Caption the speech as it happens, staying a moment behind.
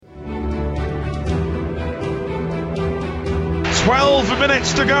12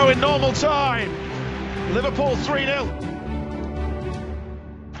 minutes to go in normal time. Liverpool 3-0.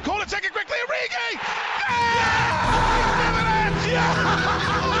 Corner taken quickly, Origi! Yeah! Yeah!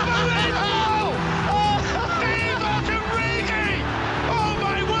 Unbelievable! Divock Origi! Oh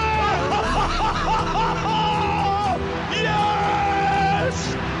my word! Yes!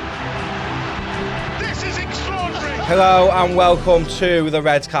 This is extraordinary. Hello and welcome to the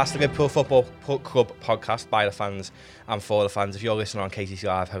Redscast, the Liverpool Football Club podcast by the fans and for the fans. If you're listening on KCC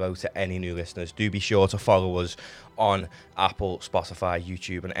Live, hello to any new listeners. Do be sure to follow us on Apple, Spotify,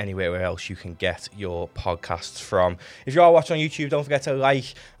 YouTube and anywhere else you can get your podcasts from. If you are watching on YouTube, don't forget to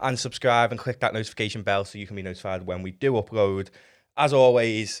like and subscribe and click that notification bell so you can be notified when we do upload. As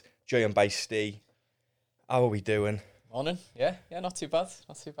always, joined by Steve. How are we doing? Morning. Yeah, not too bad.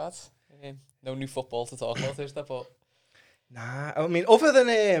 No new football to talk about, is there? But Nah, I mean, other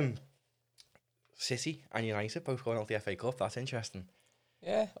than City and United both going out the FA Cup, that's interesting.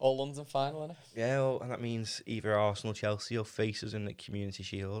 yeah, all London final, innit? Yeah, well, and that means either Arsenal, Chelsea or faces in the Community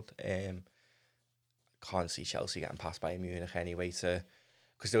Shield. Can't see Chelsea getting passed by Munich anyway,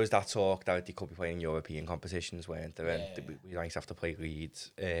 because there was that talk that they could be playing European competitions, weren't there? Yeah. And we might have to play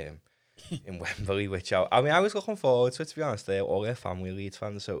Leeds in Wembley, which I mean, I was looking forward to it, to be honest. All their family Leeds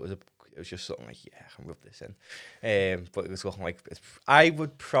fans, so it was just something like, yeah, I can rub this in. But it was looking like I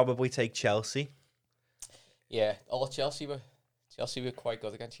would probably take Chelsea. Yeah, Chelsea were quite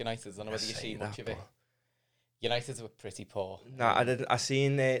good against United. I don't know whether you see much of it. United were pretty poor. Nah, I didn't. I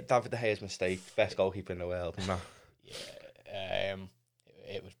seen David De Gea's mistake, best goalkeeper in the world. Nah. Yeah,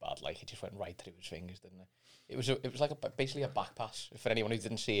 it was bad. Like, it just went right through his fingers, didn't it? It was like basically a back pass. For anyone who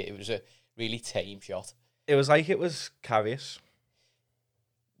didn't see it, it was a really tame shot. It was like it was Karius.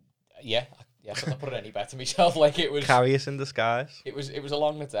 Yeah, I couldn't put it any better myself. Like, it was Karius in disguise. It was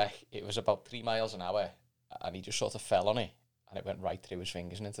along the deck. It was about 3 miles an hour, and he just sort of fell on it, and it went right through his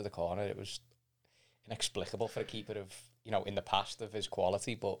fingers and into the corner. It was inexplicable for a keeper of, in the past of his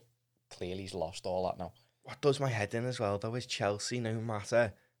quality, but clearly he's lost all that now. What does my head in as well, though, is Chelsea, no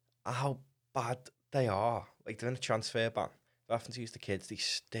matter how bad they are, like they're in a transfer ban, they're having to use the kids, they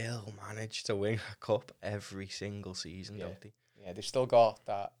still manage to win a cup every single season, don't they? Yeah, they've still got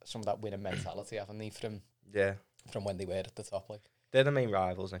some of that winning mentality, haven't they, from when they were at the top. Like, they're the main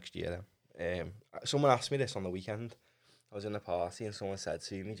rivals next year, then. Someone asked me this on the weekend. I was in a party and someone said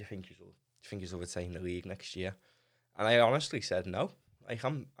to me, do you think you'll retain the league next year? And I honestly said no.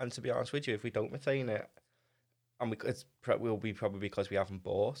 And to be honest with you, if we don't retain it, and it will be probably because we haven't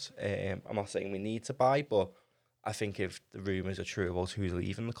bought. I'm not saying we need to buy, but I think if the rumours are true about who's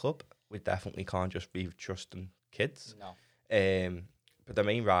leaving the club, we definitely can't just be trusting kids. No. But the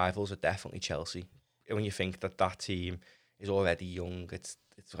main rivals are definitely Chelsea. When you think that team is already young, it's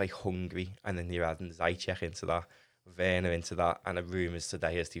like hungry, and then you're adding Ziyech into that, Werner into that, and the rumours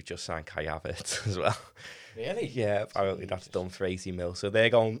today is they've just signed Kai Havertz as well. Really? Yeah, apparently that's done for 80 mil. So they're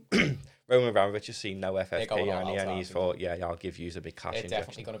going. Roman Abramovich has seen no FFP, and he's thought, yeah, I'll give you a big cash injection. It's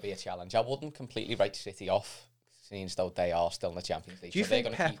definitely going to be a challenge. I wouldn't completely write City off, seeing as though they are still in the Champions League. Do you think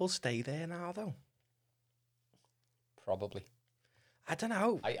Pep will stay there now, though? Probably. I don't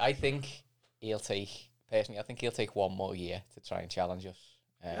know. I think he'll take 1 more year to try and challenge us.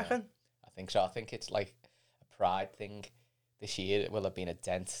 I think so. I think it's like a pride thing. This year it will have been a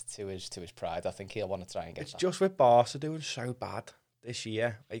dent to his pride. I think he'll want to try and get it's that. Just with Barca doing so bad this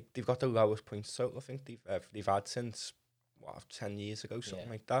year. Like, they've got the lowest points total I think they've had since 10 years ago, something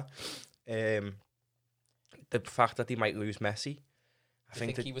like that. The fact that they might lose Messi, I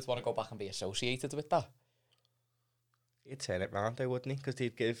think he would want to go back and be associated with that. He'd turn it round, though, wouldn't he? Because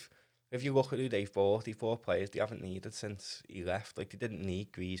they'd give. If you look at who they've bought players they haven't needed since he left. Like, they didn't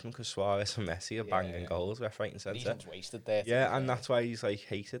need Griezmann because Suarez and Messi are banging goals left, right, and centre. Griezmann's wasted there. Yeah, and that's why he's like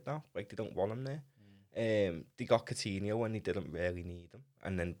hated now. Like, they don't want him there. They got Coutinho when they didn't really need him,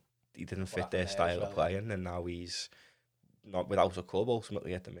 and then he didn't fit their style of playing, and now he's not without a club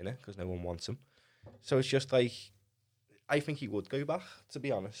ultimately at the minute because no one wants him. So it's just like, I think he would go back, to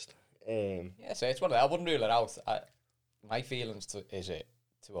be honest. Yeah, so it's one of them. I wouldn't rule it out. My feelings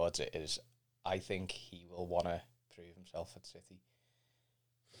towards it is, I think he will want to prove himself at City.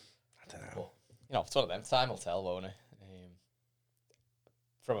 I don't know. But, it's one of them. Time will tell, won't it?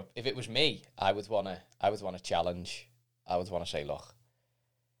 If it was me, I would want to challenge. I would want to say, look,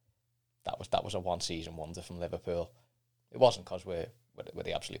 that was a 1 season wonder from Liverpool. It wasn't because we're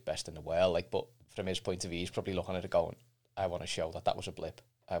the absolute best in the world, but from his point of view, he's probably looking at it going, I want to show that was a blip.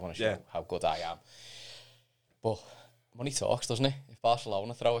 I want to show how good I am. But money talks, doesn't it? If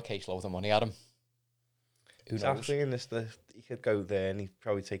Barcelona throw a caseload of money at him, who knows? And he could go there and he'd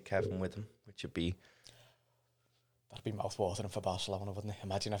probably take Kevin with him, which would be That'd be mouth-watering for Barcelona, wouldn't it?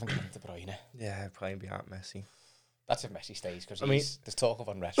 Imagine having Kevin De Bruyne. Yeah, playing behind Messi. That's if Messi stays, because there's talk of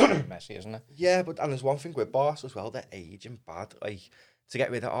unrest with Messi, isn't there? Yeah, and there's one thing with Barca as well, they're aging bad. Like, to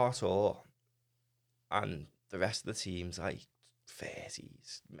get rid of Artur and the rest of the teams, like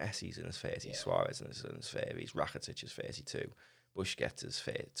 30s, Messi's in his 30s, Suarez in his 30s, Rakitic is 32, Busquets is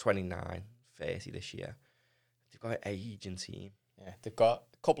 29, 30 this year. They've got an aging team. Yeah, they've got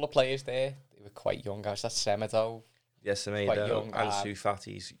a couple of players there. They were quite young guys. That's Semedo. Yes, Semedo and Ansu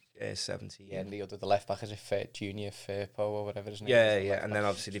Fati's 17. Yeah, and the left back is a Junior Firpo or whatever his name is. Yeah, and then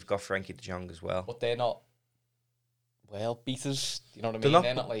obviously they've got Frankie de Jong as well. But they're not beaters. You know what I mean?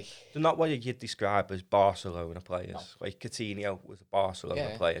 They're not like... They're not what you'd describe as Barcelona players. No. Like Coutinho was a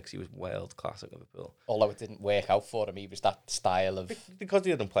Barcelona player because he was world class at Liverpool. Although it didn't work out for him, he was that style of... Because they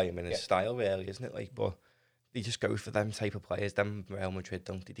didn't play him in his style, really, isn't it? Like, but they just go for them type of players. Them Real Madrid,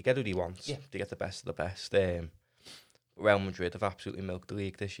 don't they? They get who they want. Yeah. They get the best of the best. Real Madrid have absolutely milked the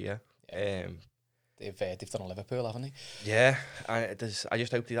league this year. Yeah. They've done a Liverpool, haven't they? Yeah, and I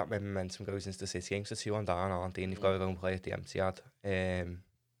just hope that momentum goes into the City games. The 2-1 down, aren't they? And they've got to go and play at the Etihad.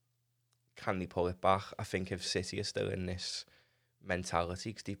 Can they pull it back? I think if City are still in this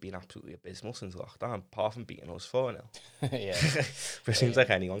mentality, because they've been absolutely abysmal since lockdown, apart from beating us 4-0. Yeah. But it seems like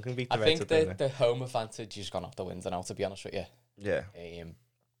anyone can beat the Reds. I think the home advantage has gone out the window now, to be honest with you. Yeah.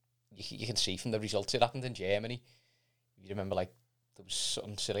 You can see from the results it happened in Germany. You remember, like, there was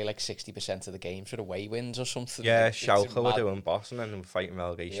something silly, like 60% of the games were away wins or something. Yeah, Schalke were doing boss and then they were fighting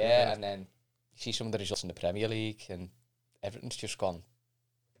relegation. Yeah, and then you see some of the results in the Premier League and everything's just gone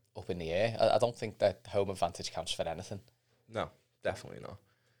up in the air. I don't think that home advantage counts for anything. No, definitely not.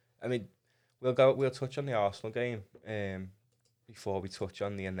 I mean, we'll touch on the Arsenal game before we touch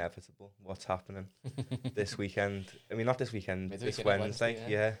on the inevitable, what's happening this weekend. I mean, not this weekend, this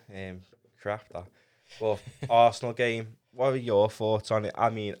Wednesday. Crap that. But Arsenal game, what are your thoughts on it? I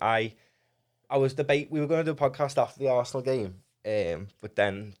mean, we were going to do a podcast after the Arsenal game, but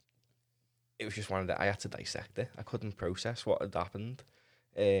then it was just one of the, I had to dissect it. I couldn't process what had happened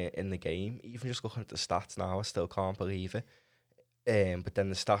in the game. Even just looking at the stats now, I still can't believe it. But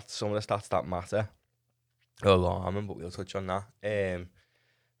then some of the stats that matter are alarming, but we'll touch on that. I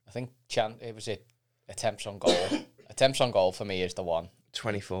think it was attempts on goal. Attempts on goal for me is the one.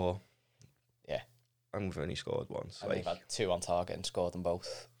 24. Yeah. And we've only scored once. And we've had 2 on target and scored them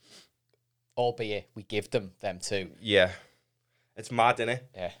both. Albeit, we give them 2. Yeah. It's mad, isn't it?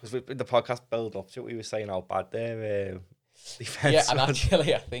 Yeah. Because the podcast build up to it, we were saying how bad their defence Yeah, and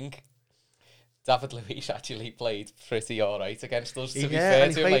actually, I think David Luiz actually played pretty alright against us, to be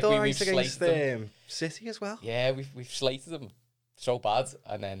fair to him. Like, we've against slated them. City as well. Yeah, we've slated them so bad,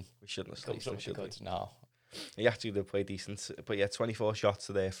 and then... We shouldn't have slated them, should we? No. He actually did play decent, but yeah, 24 shots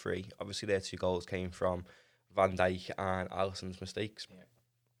to their 3. Obviously, their 2 goals came from Van Dijk and Alisson's mistakes.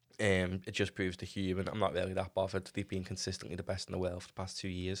 Yeah. It just proves the human. I'm not really that bothered. They've been consistently the best in the world for the past 2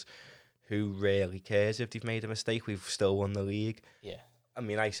 years. Who really cares if they've made a mistake? We've still won the league. Yeah. I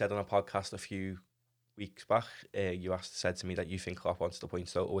mean, I said on a podcast a few weeks back, you said to me that you think Klopp wants the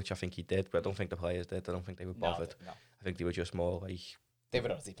points total, which I think he did, but I don't think the players did. I don't think they were bothered. No. I think they were just more like... They were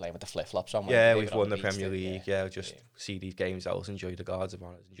obviously playing with the flip-flops on. Yeah, we've won the Premier League. Yeah, just see these games. I'll enjoy the Guards of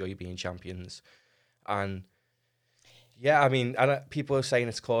Honour, enjoy being champions. And yeah, I mean, people are saying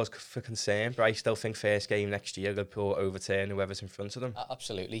it's cause for concern, but I still think first game next year, Liverpool overturn whoever's in front of them.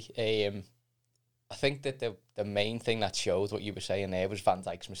 Absolutely. I think that the main thing that showed what you were saying there was Van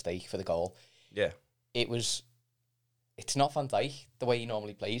Dijk's mistake for the goal. Yeah. It's not Van Dijk the way he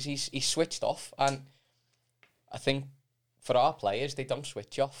normally plays. He's switched off, and I think for our players, they don't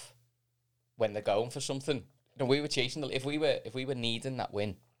switch off when they're going for something. You know, we were chasing if we were needing that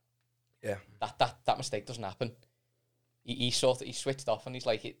win. Yeah. That mistake doesn't happen. He switched off, and he's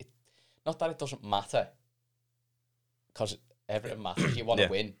like, not that it doesn't matter, because everything matters. You want to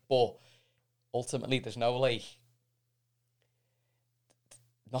win, but ultimately, there's no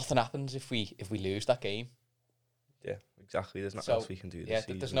nothing happens if we lose that game. Yeah, exactly. There's nothing else we can do this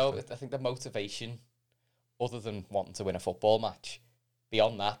season. There's no. I think the motivation, other than wanting to win a football match,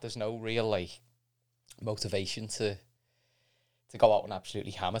 beyond that, there's no real motivation to go out and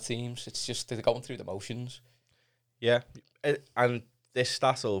absolutely hammer teams. It's just they're going through the motions. Yeah, and this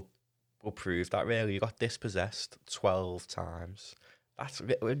stat will prove that really. You got dispossessed 12 times. That's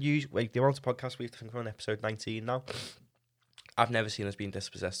when you the amount of podcasts we have to think we're on episode 19 now. I've never seen us being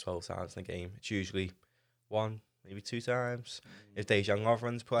dispossessed 12 times in a game. It's usually 1, maybe 2 times. If Dejan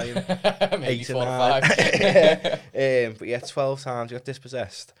Lovren's playing, maybe 8 4 or 5. But yeah, 12 times we got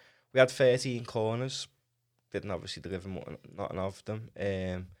dispossessed. We had 13 corners. Didn't obviously deliver nothing of them.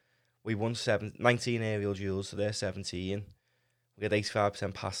 We won 19 aerial duels, so they're 17. We had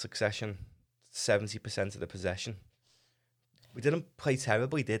 85% pass succession, 70% of the possession. We didn't play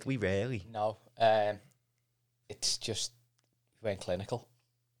terribly, did we, really? No. It's just, we weren't clinical.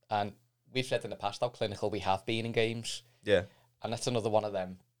 And we've said in the past how clinical we have been in games. Yeah. And that's another one of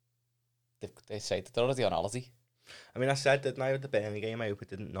them. They say that they're already on holiday. I mean, I said that now at the Burnley game, I hope it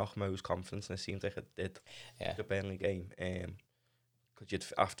didn't knock Mo's confidence, and it seemed like it did. Yeah. The Burnley game.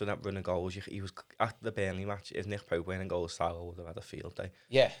 Because after that run of goals, he was after the Burnley match. If Nick Pope winning goals, Salah would have had a field day.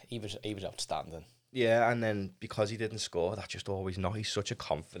 Yeah, he was outstanding. Yeah, and then because he didn't score, that just always not. He's such a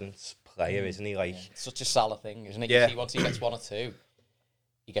confidence player, isn't he? Like, It's such a Salah thing, isn't it? Yeah. You see, once he gets one or two,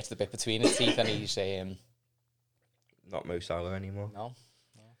 he gets the bit between his teeth, and he's not Mo Salah anymore. no.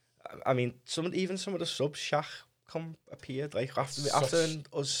 I mean, some of the subs, Shaq appeared like after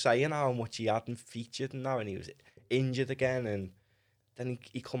us saying how much he hadn't featured and now, and he was injured again, and then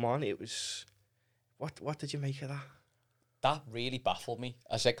he come on. It was what did you make of that? That really baffled me.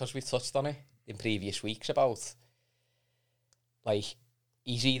 I said, because we've touched on it in previous weeks about, like,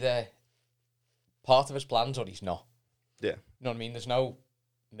 he's either part of his plans or he's not. Yeah. You know what I mean? There's no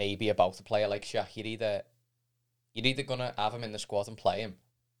maybe about a player like Shaq. You're either gonna have him in the squad and play him,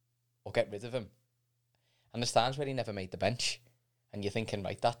 or get rid of him. And there's times where he never made the bench, and you're thinking,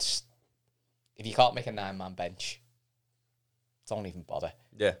 right, that's, if you can't make a 9-man bench, don't even bother.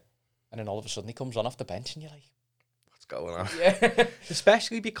 Yeah. And then all of a sudden he comes on off the bench, and you're like, What's going on? yeah.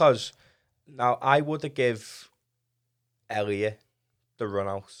 Especially because now I would have give Elliot the run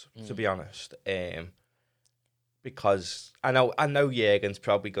out, to be honest. Because I know Jurgen's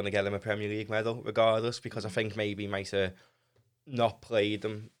probably going to get him a Premier League medal regardless, because I think maybe he might have not played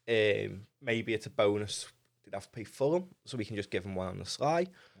them. Maybe it's a bonus. They'd have to pay Fulham, so we can just give him one on the sly.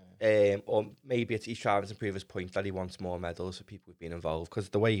 Or maybe he's trying to prove his point that he wants more medals for people who've been involved, because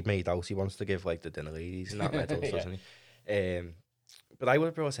the way he made out, he wants to give like the dinner ladies and that medals, Yeah. doesn't he? But I would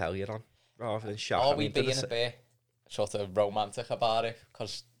have brought Elliot on rather than Shaq. Are we being a bit sort of romantic about it?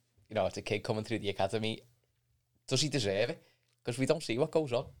 Because, you know, it's a kid coming through the academy. Does he deserve it? Because we don't see what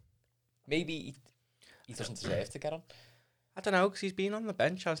goes on. Maybe he doesn't deserve to get on. I don't know, because he's been on the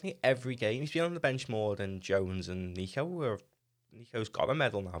bench, hasn't he? Every game. He's been on the bench more than Jones and Nico. Nico's got a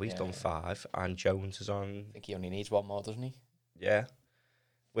medal now. He's done 5. And Jones is on... I think he only needs one more, doesn't he? Yeah.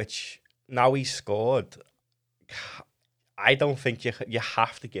 Which, now he's scored, I don't think you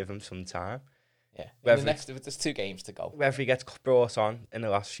have to give him some time. Yeah. Whether There's 2 games to go. Whether he gets brought on in the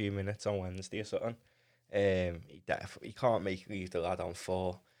last few minutes on Wednesday or something, he can't leave the lad on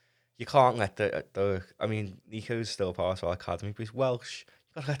 4. You can't let the I mean, Nico's still part of our academy, but he's Welsh.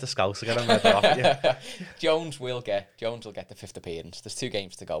 You got to let the Scouts get a medal off you. Jones will get the 5th appearance. There's 2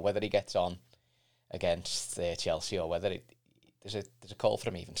 games to go. Whether he gets on against Chelsea, or whether there's a call for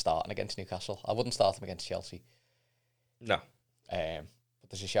him even starting against Newcastle. I wouldn't start him against Chelsea. No. But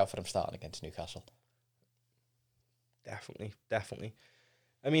there's a shout for him starting against Newcastle. Definitely.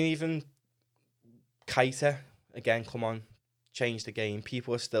 I mean, even Keita, again, come on, change the game.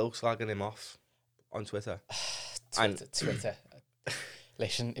 People are still slagging him off on Twitter. Twitter.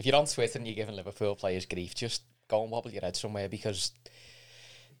 Listen, if you're on Twitter and you're giving Liverpool players grief, just go and wobble your head somewhere, because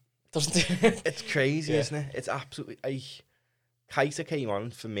it doesn't. It's crazy, isn't it? It's absolutely... Keita came on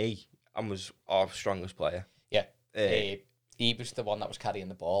for me and was our strongest player. Yeah. He was the one that was carrying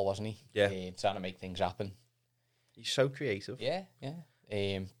the ball, wasn't he? Yeah. Trying to make things happen. He's so creative. Yeah.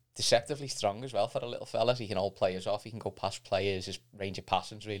 Deceptively strong as well for a little fella. He can hold players off. He can go past players. His range of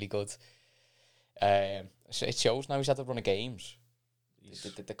passing's really good. So it shows now he's had a run of games.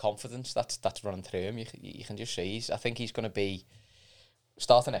 The confidence that's running through him, you can just see. I think he's going to be,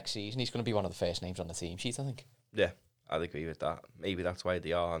 starting next season, he's going to be one of the first names on the team sheet, I think. Yeah, I'd agree with that. Maybe that's why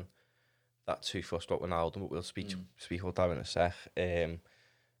they are on that 2 fussed about Ronaldo, but we'll speak about that in a sec.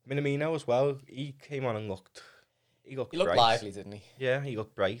 Minamino as well, he came on and looked looked bright. lively, didn't he? Yeah, he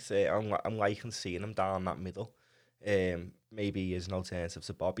looked bright. I'm liking seeing him down that middle. Maybe he is an alternative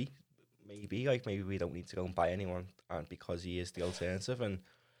to Bobby. Maybe we don't need to go and buy anyone, and because he is the alternative, and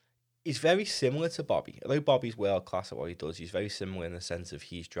he's very similar to Bobby. Although Bobby's world class at what he does, he's very similar in the sense of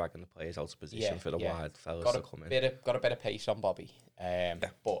he's dragging the players out of position for the wide fellas to come in. Got a bit of pace on Bobby,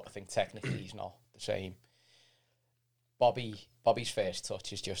 but I think technically he's not the same. Bobby's first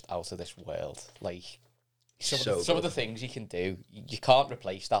touch is just out of this world. Like some of the things he can do, you can't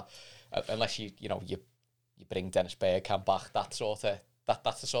replace that unless you bring Dennis Bergkamp back.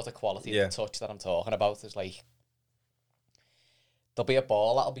 That's the sort of quality of the touch that I'm talking about. Is like there'll be a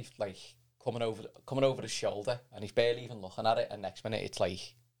ball that'll be like coming over his shoulder, and he's barely even looking at it, and next minute it's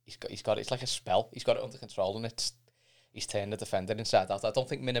like he's got it's like a spell. He's got it under control, and it's He's turned the defender inside out. I don't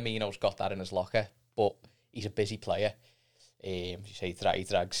think Minamino's got that in his locker, but he's a busy player. You say he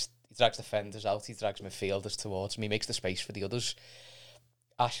drags defenders out, he drags midfielders towards him, he makes the space for the others.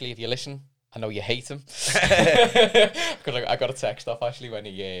 Ashley, if you listen, I know you hate him. Because I got a text off Ashley when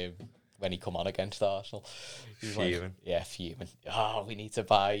he come on against Arsenal. He was fuming. Like, fuming. Oh, we need to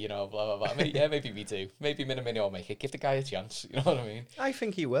buy, blah, blah, blah. Maybe we do. Maybe Minamino will make it. Give the guy a chance, you know what I mean? I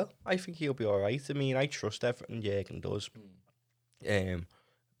think he will. I think he'll be all right. I mean, I trust everything Jurgen does.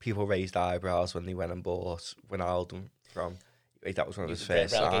 People raised eyebrows when they went and bought Wijnaldum from... That was one of his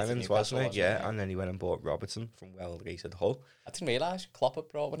first signings, wasn't it? Yeah, and then he went and bought Robertson from relegated Hull. I didn't realise Klopp had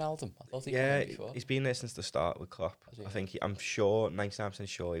brought Wijnaldum. I thought he'd been before. He's been there since the start with Klopp. I'm sure, 99%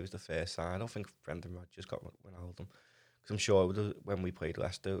 sure he was the first sign. I don't think Brendan Rodgers got Wijnaldum. Because I'm sure when we played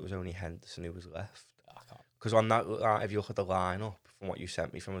Leicester, it was only Henderson who was left. Because on that, if you look at the lineup from what you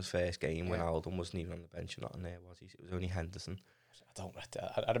sent me from his first game, Wijnaldum wasn't even on the bench or not on there, was he? It was only Henderson.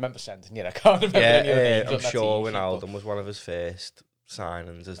 I remember sending you. I can't remember any of the names I'm on that sure team, Wijnaldum was one of his first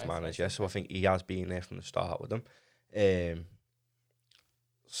signings as manager, so I think he has been there from the start with them.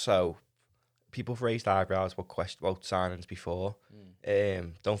 So people have raised eyebrows about signings before.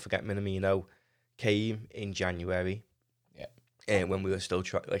 Don't forget Minamino came in January. When we were still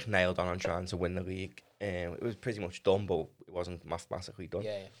nailed on trying to win the league. It was pretty much done, but it wasn't mathematically done.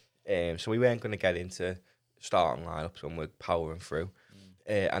 So we weren't going to get into starting lineups when we're powering through.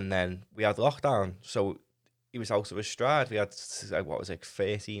 And then we had lockdown, so he was out of his stride. We had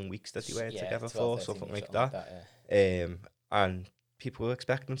 13 weeks that he were together for, something like that. And people were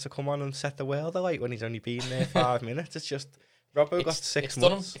expecting him to come on and set the world alight when he's only been there 5 minutes. It's just Robbo got 6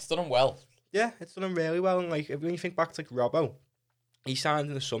 months. It's done him well. Yeah, it's done him really well. And when you think back to Robbo, he signed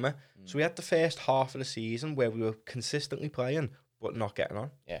in the summer, so we had the first half of the season where we were consistently playing but not getting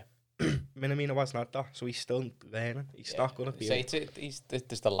on. Yeah. Minamino wasn't had that, so he's still learning. He's not going to be...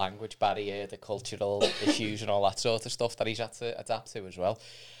 There's the language barrier, the cultural issues and all that sort of stuff that he's had to adapt to as well.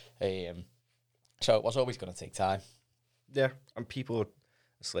 So it was always going to take time. Yeah, and people are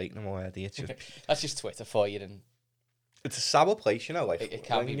slating him already. It's just... That's just Twitter for you. And it's a sour place, you know. It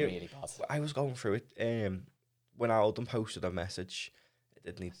can be really bad. I was going through it when Alden posted a message.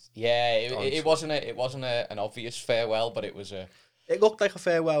 Didn't he? Yeah, it wasn't an obvious farewell, but it was a... It looked like a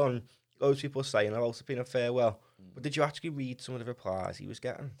farewell, and loads of people saying about it being a farewell. But did you actually read some of the replies he was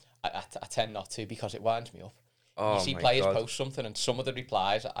getting? I tend not to, because it winds me up. Oh, you see players post something, and some of the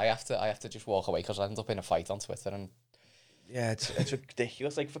replies, I have to just walk away because I end up in a fight on Twitter. And yeah, it's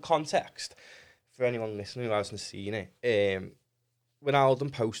ridiculous. Like, for context, for anyone listening who hasn't seen it, when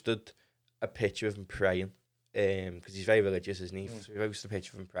Alden posted a picture of him praying, because he's very religious, isn't he? So he posted a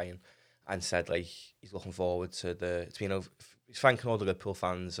picture of him praying and said he's looking forward to he's thanking all the Liverpool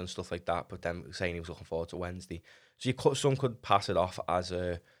fans and stuff like that, but then saying he was looking forward to Wednesday. So some could pass it off as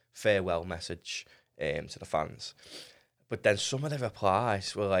a farewell message to the fans. But then some of the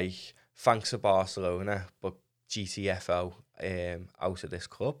replies were like, thanks to Barcelona, but GTFO out of this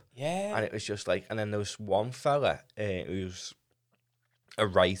club. Yeah. And it was just and then there was one fella who's a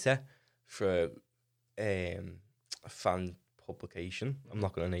writer for a fan publication. I'm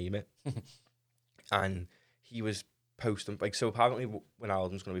not going to name it. And he was posting, so apparently when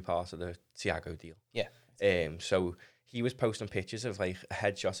Alden's going to be part of the Thiago deal. Yeah. So he was posting pictures of a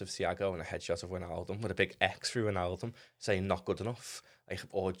headshot of Thiago and a headshot of Wijnaldum with a big X through Wijnaldum saying not good enough,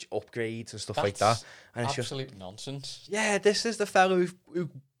 or upgrades and stuff like that. And it's absolute just nonsense. Yeah, this is the fellow who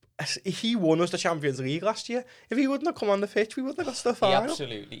he won us the Champions League last year. If he wouldn't have come on the pitch, we wouldn't have got stuff final.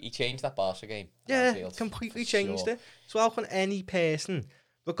 He changed that Barca game. Yeah, completely changed it. So how can any person,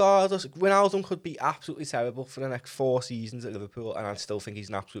 regardless, Wijnaldum could be absolutely terrible for the next 4 seasons at Liverpool, and I still think he's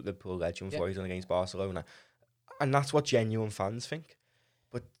an absolute Liverpool legend for what he's done against Barcelona. And that's what genuine fans think.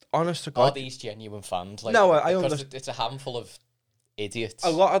 But honest to God... Are these genuine fans? No, I understand. It's a handful of idiots.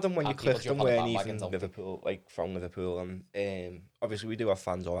 A lot of them, when you click them, weren't even Liverpool, from Liverpool. And obviously we do have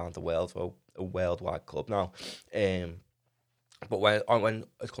fans all around the world, for a worldwide club now. But when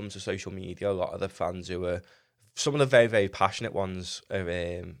it comes to social media, a lot of the fans who are... Some of the very, very passionate ones are...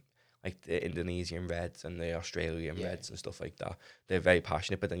 the Indonesian Reds and the Australian Reds and stuff like that. They're very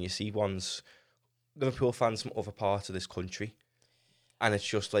passionate, but then you see ones... Liverpool fans from other parts of this country, and it's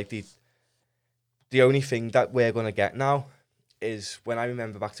just the only thing that we're going to get now is, when I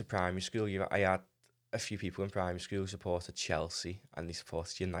remember back to primary school, I had a few people in primary school who supported Chelsea and they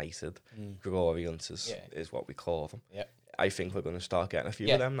supported United. Glorians is what we call them. Yeah. I think we're going to start getting a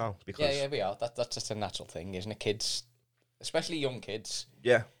few of them now, because we are. That's just a natural thing, isn't it? Kids, especially young kids,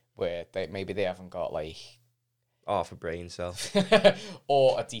 where they haven't got half a brain cell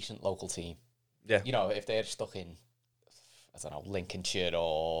or a decent local team. Yeah. If they're stuck in I don't know, Lincolnshire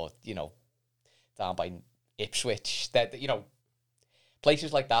or, down by Ipswich, that,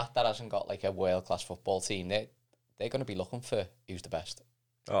 places like that hasn't got like a world-class football team, they're going to be looking for who's the best.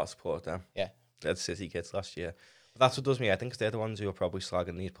 Oh, I support them. Yeah. They're the City kids last year. But that's what does me. I think they're the ones who are probably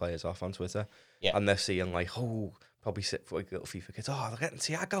slagging these players off on Twitter. Yeah. And they're seeing like, probably sit for like little FIFA kids. Oh, they're getting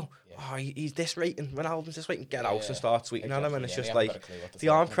Thiago. Yeah. Oh, he's this rating. Ronaldo's this rating. Get out and start tweeting at him. And it's just like, they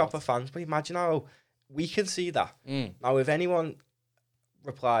aren't proper fans. But imagine how we can see that. Now, if anyone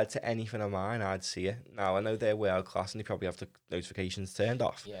replied to anything of mine, I'd see it. Now, I know they're world class and they probably have the notifications turned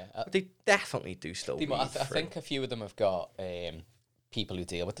off. Yeah. But they definitely do still. I think a few of them have got people who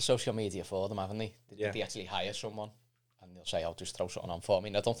deal with the social media for them, haven't they? They actually hire someone and they'll say, "I'll just throw something on for me."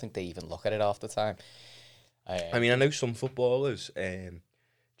 And I don't think they even look at it half the time. I mean, I know some footballers.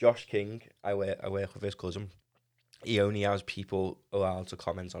 Josh King, I work with his cousin. He only has people allowed to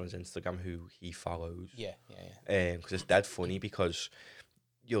comment on his Instagram who he follows. Yeah. Because it's dead funny because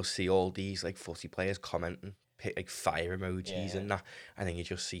you'll see all these like footy players commenting, like fire emojis and that, and then you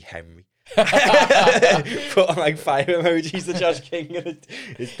just see Henry put on like fire emojis to Josh King, and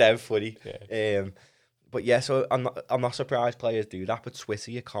it's dead funny. Yeah. But yeah, so I'm not surprised players do that. But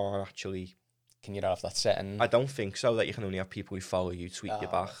Twitter, you can't actually. Can you not have that setting? I don't think so. That you can only have people who follow you tweet you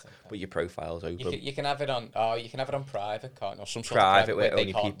back, but your profile's open. You can have it on. You can have it on private, can't you? Or some sort private of private where they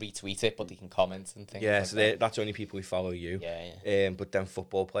only can't retweet it, but they can comment and things. Yeah, like so that's only people who follow you. Yeah. But then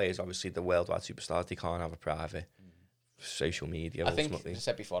football players, obviously the worldwide superstars, they can't have a private social media. I think, as I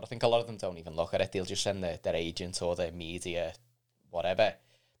said before, I think a lot of them don't even look at it. They'll just send their agent or their media, whatever.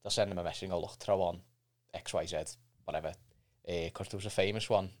 They'll send them a message and go, "Look, throw on XYZ, whatever." Because there was a famous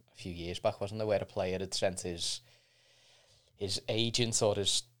one a few years back, wasn't there, where a player had sent his agent or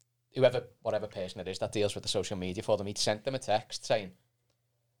his whatever person it is that deals with the social media for them, he'd sent them a text saying,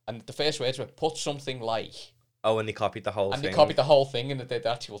 and the first words were, "Put something like." Oh, and they copied the whole thing. And they copied the whole thing, and the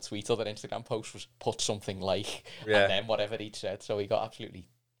actual tweet or their Instagram post was "put something like," and then whatever he'd said. So he got absolutely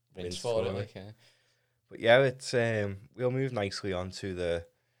rinsed for it. Like, yeah. But yeah, it's we'll move nicely on to the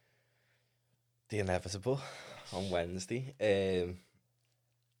inevitable on Wednesday.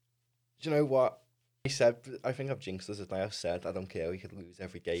 Do you know what I said? I think I've jinxed us as I've said. I don't care. We could lose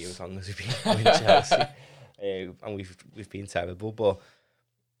every game as long as we beat Chelsea, and we've been terrible. But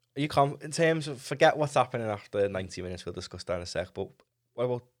are you in terms of forget what's happening after 90 minutes? We'll discuss that in a sec. But what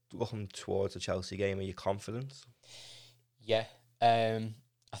about looking towards the Chelsea game? Are you confident? Yeah,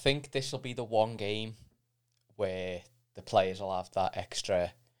 I think this will be the one game where the players will have that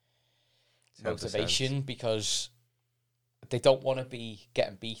extra 10%. Motivation because they don't want to be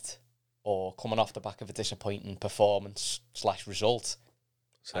getting beat or coming off the back of a disappointing performance / result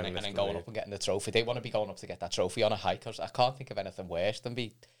and then going up and getting the trophy. They want to be going up to get that trophy on a high, because I can't think of anything worse than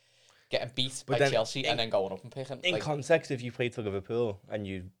getting beat by Chelsea and then going up and picking. In context, if you played for Liverpool and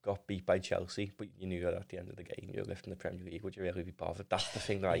you got beat by Chelsea, but you knew that at the end of the game you were lifting the Premier League, would you really be bothered? That's the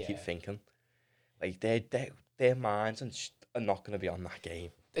thing that I keep thinking. Like, their minds are not going to be on that game.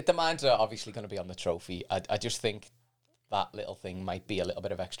 The minds are obviously going to be on the trophy. I just think that little thing might be a little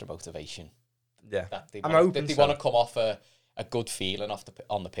bit of extra motivation. Yeah, that they want to come off a good feeling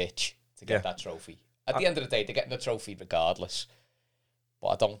on the pitch to get that trophy. At the end of the day, they're getting the trophy regardless. But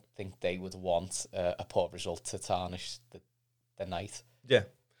I don't think they would want a poor result to tarnish the night. Yeah,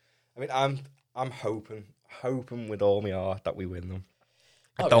 I mean, I'm hoping with all my heart that we win them.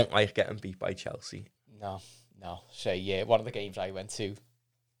 I don't like getting beat by Chelsea. No. So yeah, one of the games I went to,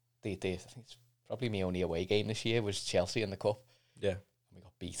 I think it's probably my only away game this year, was Chelsea in the cup. Yeah, and we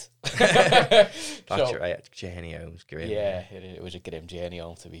got beat. That's right. Journey home was grim. Yeah, it was a grim journey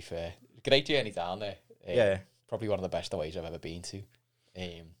home. To be fair, great journey down there. Probably one of the best aways I've ever been to.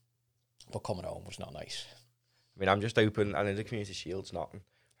 But coming home was not nice. I mean, I'm just open. I know the Community Shield's nothing.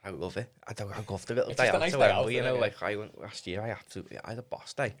 I love it. I love the little it's day out. Nice day out, you know, like I went last year. I had a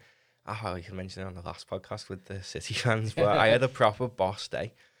boss day. I can mention it on the last podcast with the City fans, but I had a proper boss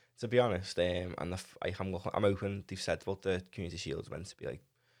day, to be honest. And I'm open. They've said about the Community Shield's meant to be like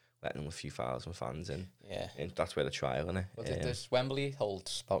letting a few thousand fans in. Yeah, and that's where the trial in it. Well, this Wembley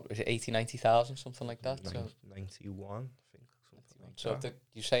holds about 80,000-90,000, something like that. 91, I think. So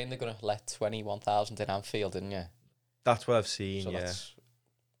you're saying they're going to let 21,000 in Anfield, didn't you? That's what I've seen. So it's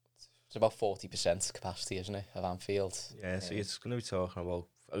about 40% capacity, isn't it, of Anfield? Yeah, so it's going to be talking about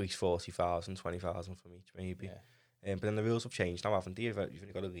at least 40,000, 20,000 from each, maybe. Yeah. But then the rules have changed now, haven't they? You've only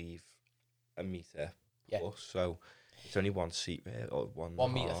got to leave a metre plus, so it's only one seat or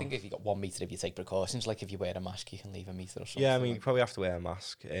one metre. I think if you got 1 metre, if you take precautions, like if you wear a mask, you can leave a metre or something. Yeah, I mean, you probably have to wear a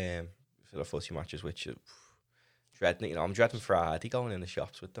mask for the footy matches, which dreading it. You know, I'm dreading Friday going in the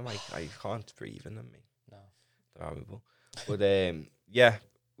shops with them. I can't breathe in them, mate. No. They're horrible. But yeah,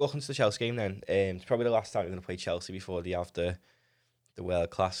 welcome to the Chelsea game then. It's probably the last time we're going to play Chelsea before they have the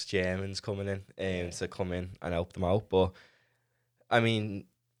world-class Germans coming in to come in and help them out. But, I mean,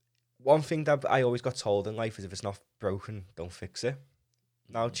 one thing that I always got told in life is if it's not broken, don't fix it.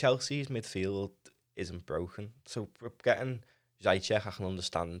 Now, Chelsea's midfield isn't broken. So we're getting Ziyech, I can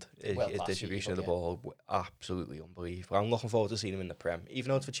understand his distribution of the ball. Absolutely unbelievable. I'm looking forward to seeing him in the Prem.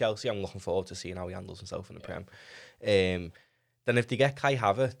 Even though it's for Chelsea, I'm looking forward to seeing how he handles himself in the Prem. Then if they get Kai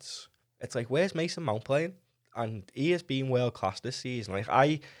Havertz, it's like, where's Mason Mount playing? And he has been world class this season.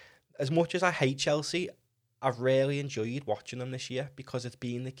 Like as much as I hate Chelsea, I've really enjoyed watching them this year because it's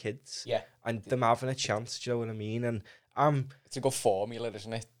been the kids, and them having a chance. Do you know what I mean? And it's a good formula,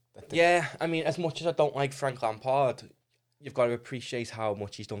 isn't it? Yeah, I mean, as much as I don't like Frank Lampard, you've got to appreciate how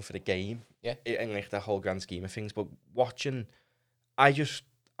much he's done for the game. Yeah, in like the whole grand scheme of things. But I'm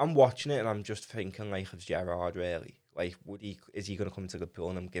watching it and I'm just thinking like of Gerrard really. Like, is he going to come to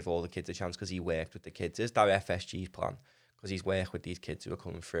Liverpool and give all the kids a chance because he worked with the kids? Is that FSG's plan? Because he's worked with these kids who are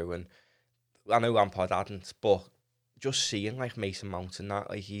coming through. And I know Lampard hadn't, but just seeing like Mason Mount and that,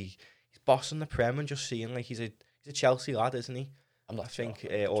 like he's bossing the Prem and just seeing like he's a Chelsea lad, isn't he? I'm not sure.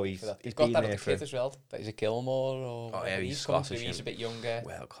 Or he's got that other kid as well. That he's a Gilmore or he's a bit younger.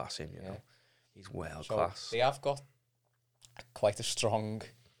 World class him, you know. He's world class. They have got quite a strong,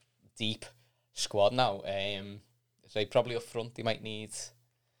 deep squad now. So probably up front they might need.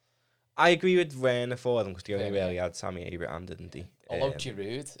 I agree with Werner for them because they only really had Sammy Abraham, didn't they? Although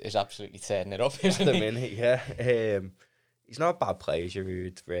Giroud is absolutely turning it up, isn't he? At the minute, yeah. He's not a bad player,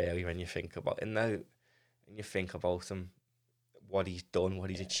 Giroud, really, when you think about it. When you think about him, what he's done, what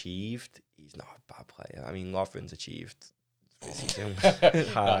he's achieved, he's not a bad player. I mean, Lovren's achieved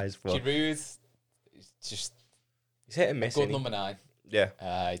highs, but Giroud is just he's hit and miss. Good number 9.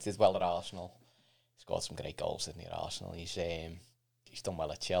 Yeah. He did well at Arsenal. He scored some great goals, didn't he, at Arsenal? He's done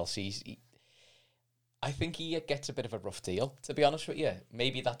well at Chelsea. I think he gets a bit of a rough deal, to be honest with you.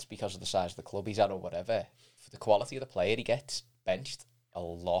 Maybe that's because of the size of the club he's at or whatever. For the quality of the player, he gets benched a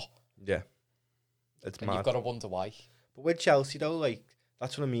lot. Yeah. It's mad. You've got to wonder why. But with Chelsea, though, like,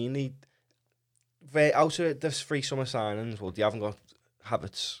 that's what I mean. Out of the 3 summer signings, well, they haven't got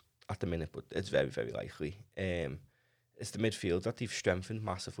Havertz at the minute, but it's very, very likely. It's the midfield that they've strengthened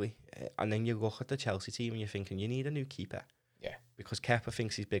massively. And then you look at the Chelsea team and you're thinking, you need a new keeper. Yeah. Because Kepa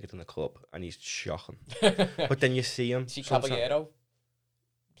thinks he's bigger than the club, and he's shocking. But then you see him. See Caballero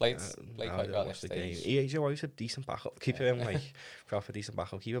played quite well yesterday. He's always a decent backup keeper, like proper decent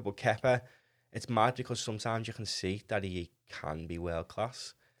backup keeper. But Kepa, it's mad because sometimes you can see that he can be world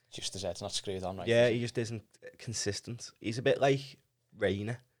class. Just his head's not screwed on right. Yeah, he just isn't consistent. He's a bit like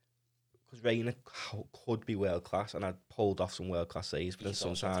Reina. Because Reina could be world class, and I'd pulled off some world class saves, but then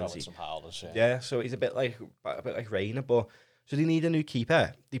sometimes some howlers, so he's a bit like Reina. But so they need a new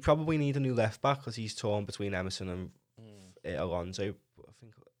keeper. They probably need a new left back because he's torn between Emerson and Alonso. I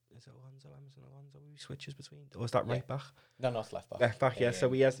think is it Emerson, Alonso? He switches between, or is that right back? No, not left back. Left back, yeah. So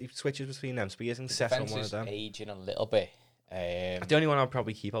he switches between them, so he isn't set on one of them. Aging a little bit. The only one I'd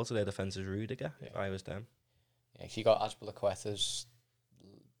probably keep out of their defence is Rudiger if I was them. Yeah, you got Azpilicueta's.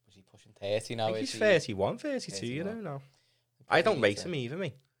 Was he pushing 30 now? I think he's 31, 32. 31. You know now. I don't rate him either,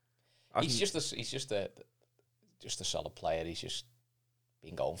 me. He's just a solid player. He's just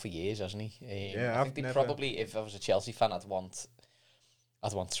been going for years, hasn't he? I think they probably, if I was a Chelsea fan, I'd want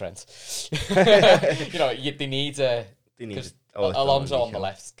Trent. They need Alonso on the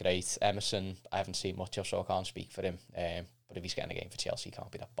left, great. Emerson, I haven't seen much of, so I can't speak for him. But if he's getting a game for Chelsea, he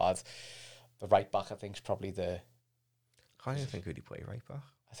can't be that bad. The right back, I think, is probably the. I can't even think who he play right back.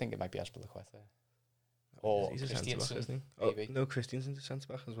 I think it might be Azpilicueta. Or he's a centre-back, isn't he? Maybe. No, Christiansen's a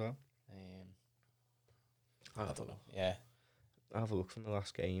centre-back as well. I don't know. Yeah. I'll have a look from the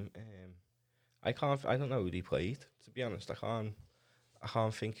last game. I don't know who he played, to be honest. I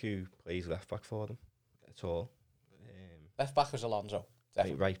can't think who plays left back for them at all. Left back was Alonso.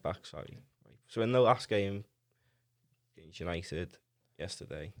 Right back, sorry. Right. So in the last game against United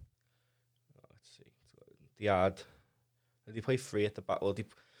yesterday, let's see. They play 3 at the back. Well, they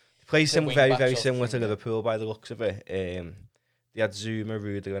play very similar to Liverpool by the looks of it. They had Zuma,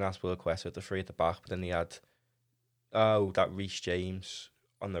 Rudiger and Azpilicueta at the 3 at the back, but then they had that Reece James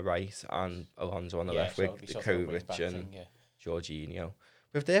on the right and Alonso on the left with Kovac and Jorginho.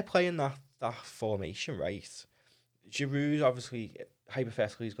 But if they're playing that formation right, Giroud obviously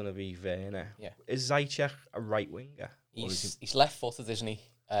hypothetically is going to be Werner. Yeah. Is Ziyech a right winger? He's left footed, isn't he?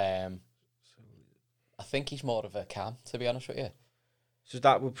 I think he's more of a cam, to be honest with you. So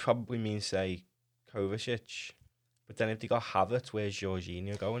that would probably mean, say, Kovacic, But then if they got Havertz, where's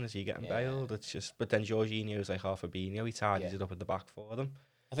Jorginho going? Is he getting bailed? It's just. But then Jorginho's like half a Fabinho. He tidies it up at the back for them.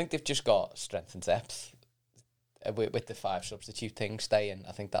 I think they've just got strength and depth with the 5 substitute thing staying.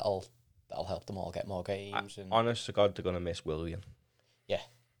 I think that'll help them all get more games. And honest to God, they're going to miss Willian. Yeah.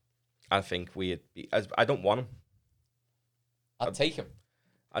 I think I don't want him. I'd take him.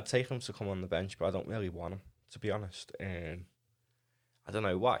 I'd take him to come on the bench, but I don't really want him, to be honest. I don't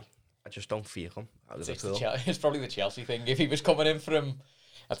know why. I just don't feel him. It's probably the Chelsea thing. If he was coming in from,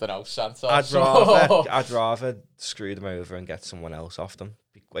 I don't know, Santos. I'd rather screw them over and get someone else off them,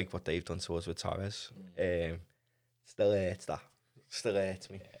 like what they've done to us with Torres. Still hurts that. Still hurts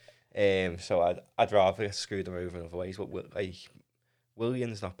me. So I'd rather screw them over in other ways. But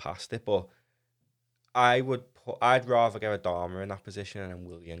Willian's not past it, but I'd rather get Adama in that position and then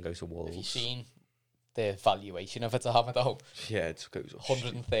Willian go to Wolves. Have you seen the valuation of Adama though? Yeah, it goes up.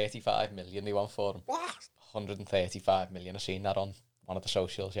 135 million they want for him. What? 135 million. I seen that on one of the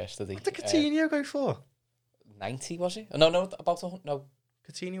socials yesterday. What did Coutinho go for? 90 was he? No, about no.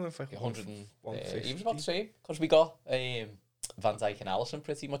 Coutinho went for 100. He was about the same because we got Van Dijk and Alisson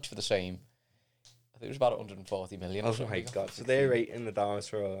pretty much for the same. I think it was about 140 million. Oh my God! So they're rating the Downs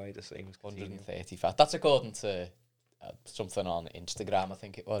for the same as 135. That's according to something on Instagram. I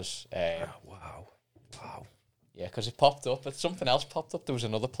think it was. Wow. Yeah, because it popped up, but something else popped up. There was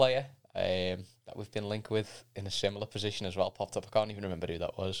another player that we've been linked with in a similar position as well. Popped up. I can't even remember who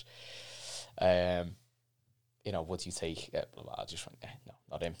that was. Would you take? I just went, no,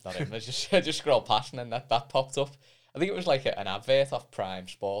 not him. I just scrolled past, and then that popped up. I think it was like an advert off Prime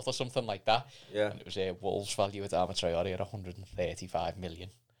Sport or something like that. Yeah. And it was a Wolves value at Adama Traore at 135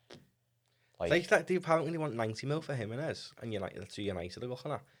 million. Like that, they apparently want 90 mil for Jimenez, and that's who United are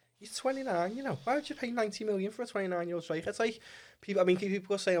looking at. He's 29, Why would you pay 90 million for a 29-year-old striker? It's like, people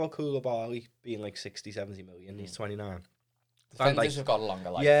are saying about Koulibaly being like 60, 70 million. He's 29. Defenders have got a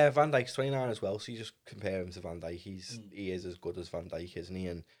longer life. Yeah, Van Dijk's 29 as well, so you just compare him to Van Dijk. He is as good as Van Dijk, isn't he?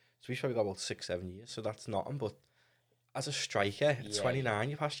 And so he's probably got about 6-7 years, so that's nothing. But as a striker, at 29,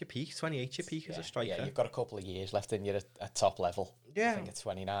 you're past your peak. 28, your peak as a striker. Yeah, you've got a couple of years left in you at top level. Yeah. I think at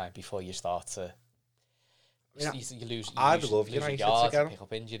 29 before you start to... You lose. I'd love United to get him. Pick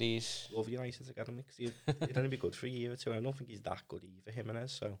up injuries. Love United to get him because he'd only be good for a year or two. I don't think he's that good either,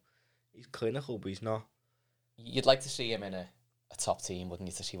 Jimenez. So he's clinical, but he's not. You'd like to see him in a top team, wouldn't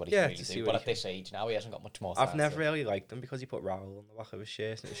you, to see what he can really do? But at this age now, he hasn't got much more time. I've never really liked him because he put Raul on the back of his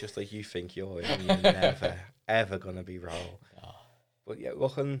shirt, and it's just like, you think you're never, ever going to be Raul. Oh. But yeah,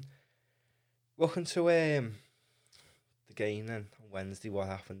 looking to the game then on Wednesday, what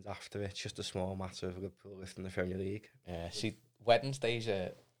happens after it? It's just a small matter of Liverpool lifting the Premier League. Yeah, see, Wednesday's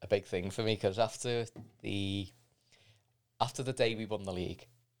a big thing for me because after the day we won the league,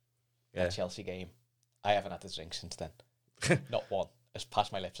 that Chelsea game, I haven't had a drink since then. Not one. It's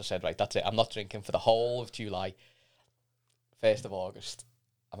past my lips. I said, right, that's it. I'm not drinking for the whole of July. 1st of August,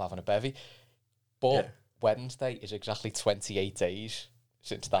 I'm having a bevy. But Wednesday is exactly 28 days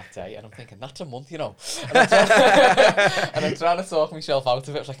since that day, and I'm thinking, that's a month, And I'm trying to talk myself out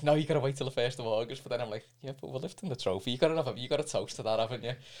of it. I was like, no, you got to wait till the 1st of August. But then I'm like, yeah, but we're lifting the trophy. You got to toast to that, haven't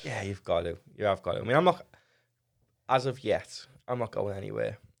you? Yeah, you've got to. You have got to. I mean, I'm not, as of yet, I'm not going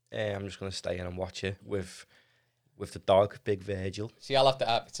anywhere. I'm just going to stay in and watch it with the dog, Big Virgil. See, I'll have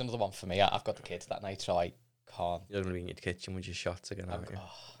to. It's another one for me. I've got the kids that night, so I can't. You're going to be in your kitchen with your shots again, aren't you?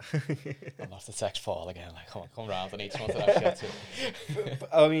 I'm going to have to text Paul again. Like, come round. I need someone to have shit to.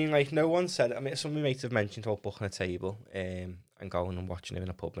 I mean, like, no one said. I mean, some of my mates have mentioned about booking a table and going and watching it in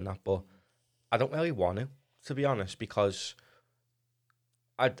a pub and that, but I don't really want to be honest, because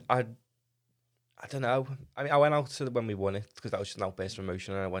I don't know. I mean, I went out to when we won it because that was just an outburst of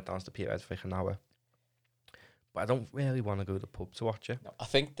emotion, and I went down to Peterhead for like an hour. But I don't really want to go to the pub to watch it. No, I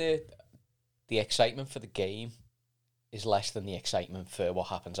think the excitement for the game is less than the excitement for what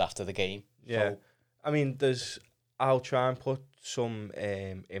happens after the game. Yeah. So, I mean, I'll try and put some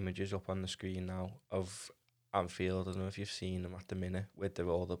images up on the screen now of Anfield. I don't know if you've seen them at the minute with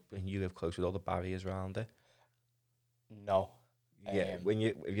when you live close with all the barriers around it. No. Yeah,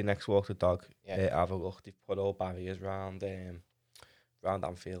 if you next walk the dog, have a look. They've put all barriers around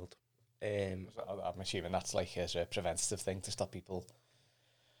Anfield. I'm assuming that's like as a preventative thing to stop people.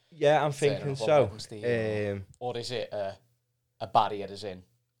 Yeah, I'm thinking so. Or is it a barrier as in,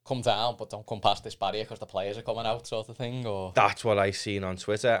 come down but don't come past this barrier because the players are coming out sort of thing? Or that's what I seen on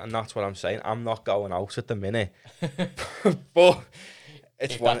Twitter, and that's what I'm saying. I'm not going out at the minute. But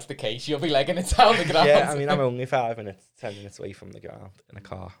if that's the case, you'll be legging it down the ground. Yeah, I mean, I'm only 10 minutes away from the ground in a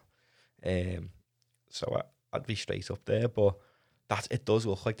car. So I'd be straight up there, but it does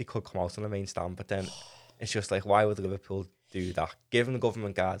look like they could come out on the main stand, but then It's just like, why would Liverpool do that? Given the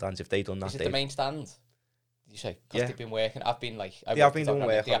government guidelines, if they done that, Is it the main stand? Did you say? Because Yeah. they've been working. I've been like, They have been doing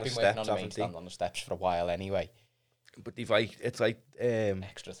work They have on the been working steps, on the main haven't they? stand on the steps for a while anyway. But they've like, it's like,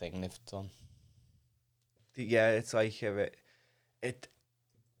 Extra thing they've done. yeah, it's like it.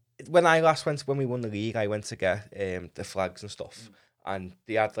 When I last went, when we won the league, I went to get the flags and stuff, and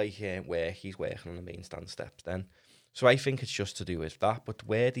they had like where he's working on the main stand steps. Then, so I think it's just to do with that. But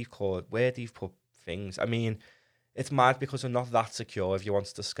where they've put things, I mean, it's mad because they're not that secure. If you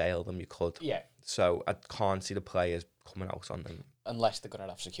wanted to scale them, you could. Yeah. So I can't see the players coming out on them. Unless they're going to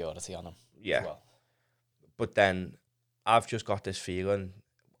have security on them. Yeah. As well. But then I've just got this feeling.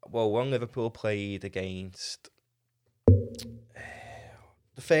 Well, when Liverpool played against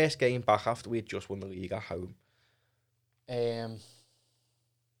the first game back after we had just won the league at home, was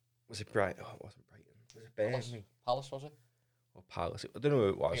it Brighton? Oh, it wasn't Brighton. Was it Burnley? Palace, was it? Or Palace? I don't know who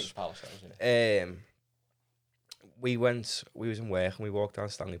it I think it was was. Palace, wasn't it? We was in work and we walked down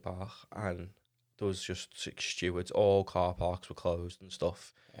Stanley Park and there was just 6 stewards. All car parks were closed and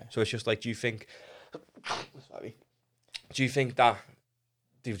stuff. Yeah. So it's just like, do you think that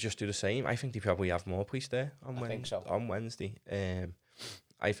they'll just do the same? I think they probably have more police there on Wednesday.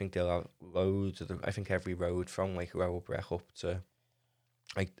 I think they'll have loads of them. I think every road from like Rowbrek up to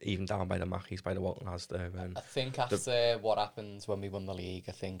like even down by the Mackies, by the Walton has there. And I think after what happened when we won the league,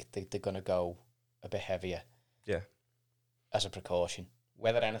 I think they're going to go a bit heavier. Yeah. As a precaution.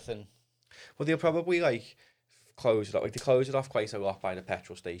 Whether anything... Well, they'll probably like close it off. Like they close it off quite a lot by the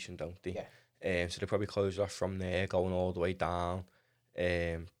petrol station, don't they? Yeah. So they probably close it off from there, going all the way down,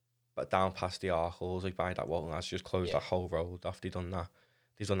 but down past the Arkles, like by that Walton has just closed that whole road off. They've done that.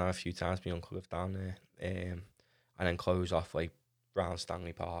 They've done that a few times. My uncle lived down there, and then close off like round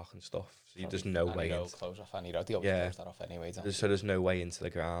Stanley Park and stuff. So there's no way. Close off Annie Road. They always close that off anyway. So there's no way into the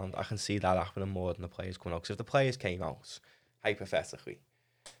ground. I can see that happening more than the players coming out. Because if the players came out, hypothetically,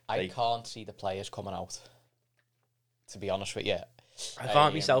 I can't see the players coming out. To be honest with you, I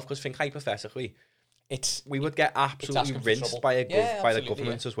can't myself because think hypothetically, we would get absolutely rinsed by the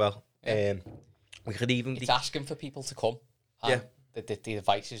government as well. Yeah. We could even. It's asking for people to come. And the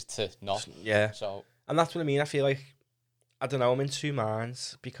advice is to not. Yeah. So. And that's what I mean. I feel like I don't know. I'm in two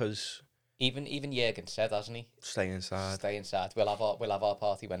minds because. Even Jürgen said, hasn't he? Stay inside. Stay inside. We'll have our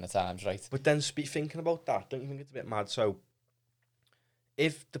party when the time's right. But then thinking about that, don't you think it's a bit mad? So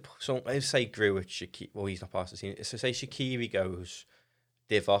if say Grujic, well, he's not part of the team. So say Shaqiri goes,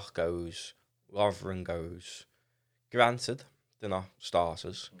 Divock goes, Lovren goes. Granted, they're not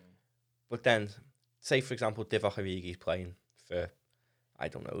starters, but then say for example Divock Origi's playing for I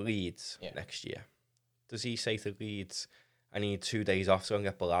don't know Leeds next year. Does he say to Leeds, I need 2 days off so I can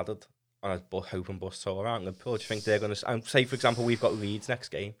get blooded on a open bus tour around Liverpool? Do you think they're going to say, for example, we've got Leeds next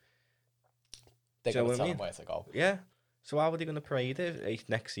game? They're going to tell them where to go. Yeah. So how are they going to parade it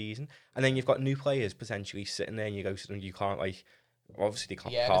next season? And then you've got new players potentially sitting there and you go to them, you can't like, obviously they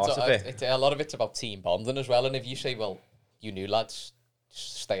can't part of it. A lot of it's about team bonding as well. And if you say, well, you new lads,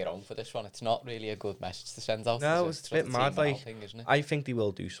 stay around for this one, it's not really a good message to send out. No, it's a bit mad. Like, thing, isn't it? I think they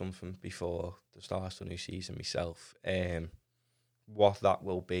will do something before the start of the new season myself. What that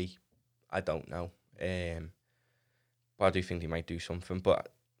will be, I don't know. But I do think they might do something.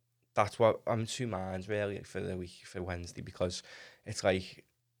 But that's what I'm in two minds really for the week for Wednesday, because it's like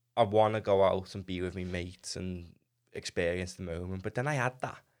I want to go out and be with my mates and experience the moment. But then I had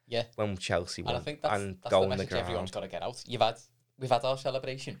that when Chelsea won, and I think that's go the message everyone's got to get out. We've had our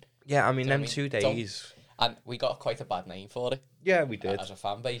celebration. Yeah, I mean, them 2 days. And we got quite a bad name for it. Yeah, we did. As a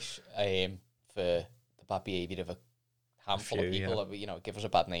fan base, for the bad behaviour of a handful of people that, give us a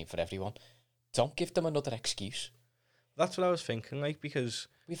bad name for everyone. Don't give them another excuse. That's what I was thinking, like, because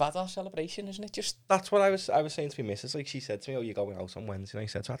we've had our celebration, isn't it? Just that's what I was saying to my missus. Like, she said to me, "Oh, you're going out on Wednesday?" And I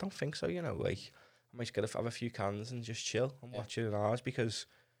said, "So I don't think so. Like, I might just have a few cans and just chill and watch it in ours." Because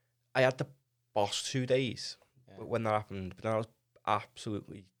I had the boss 2 days when that happened, but then I was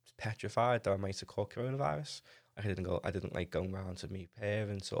absolutely petrified that I might have caught coronavirus. I didn't like going round to meet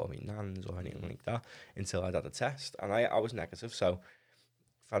parents or meet nans or anything like that until I'd had a test, and I was negative. So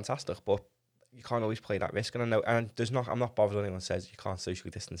fantastic, but you can't always play that risk. And I know, and I'm not bothered when anyone says you can't socially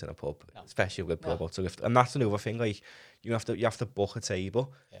distance in a pub, especially with pub out to lift. And that's another thing. Like you have to book a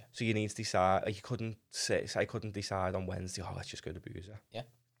table, so you need to decide. Like I couldn't decide on Wednesday. Oh, let's just go to Boozer. Yeah,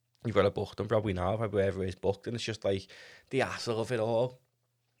 you've got to book them probably now, wherever it's booked, and it's just like the hassle of it all.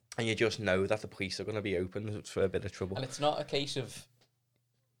 And you just know that the police are going to be open for a bit of trouble. And it's not a case of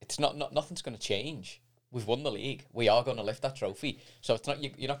nothing's going to change. We've won the league. We are going to lift that trophy. So it's not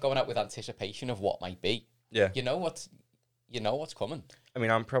you're not going out with anticipation of what might be. Yeah. You know what's coming. I mean,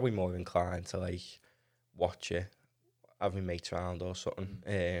 I'm probably more inclined to like watch it, have my mates around or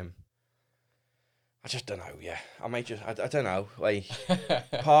something. I just don't know, yeah. I might just, I don't know, like,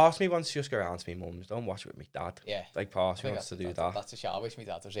 part of me wants to just go around to my mum's, don't watch it with my dad. Yeah. Like, part of me wants to do that. That's a shot. I wish my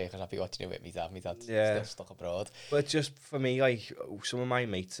dad was here, because I'd be watching it with my dad. My dad's Yeah. still stuck abroad. But just, for me, like, some of my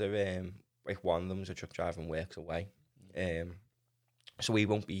mates are, like, one of them's a truck driver and works away. So he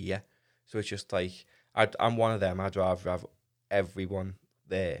won't be here. So it's just, like, I'm one of them. I'd rather have everyone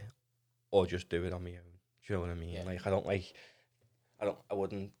there or just do it on my own. Do you know what I mean? Yeah. Like, I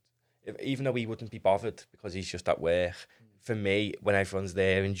wouldn't, even though he wouldn't be bothered because he's just at work, for me, when everyone's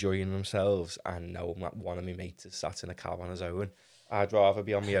there enjoying themselves and know that one of my mates is sat in a cab on his own, I'd rather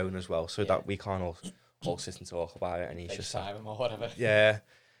be on my own as well, so that we can't all sit and talk about it, and he's just FaceTime him or whatever. Yeah.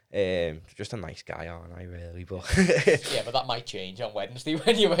 Just a nice guy, aren't I, really? But Yeah, but that might change on Wednesday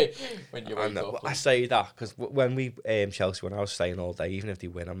when you wake up. I say that because when we Chelsea, when I was staying all day, even if they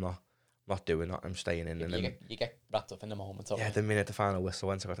win, I'm not doing that. I'm staying in. And You get wrapped up in the moment. Yeah, the minute the final whistle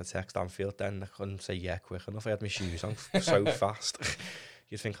went, I got a text Anfield. Then I couldn't say yeah quick enough. I had my shoes on so fast.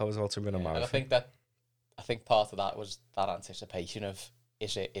 You'd think I was about to run a marathon. And I think part of that was that anticipation of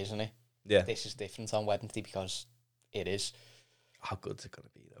is it, isn't it? Yeah, This is different on Wednesday because it is. how good's it gonna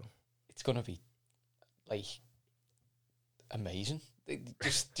be though? It's gonna be like amazing.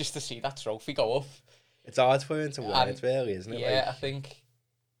 Just to see that trophy go up. It's hard for him to win. It really, isn't it? Yeah, I think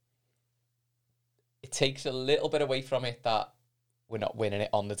it takes a little bit away from it that we're not winning it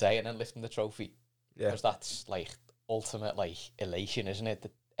on the day and then lifting the trophy. Yeah. Because that's like ultimate like elation, isn't it?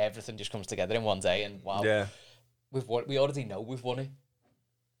 That everything just comes together in one day and wow. Yeah. We've won, we already know we've won it.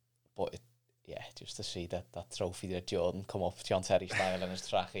 But just to see that trophy that Jordan come up John Terry style in his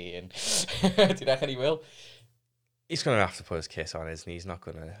trackie and do you reckon he will? He's gonna have to put his kit on, isn't he? He's not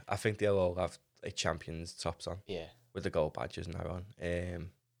gonna. I think they'll all have like champions tops on. Yeah. With the gold badges now on. It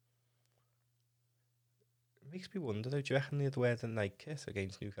makes me wonder though, do you reckon they'd wear the Nike kit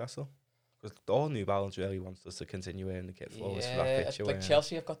against Newcastle? Because all New Balance really wants us to continue wearing the kit forwards for that picture. Like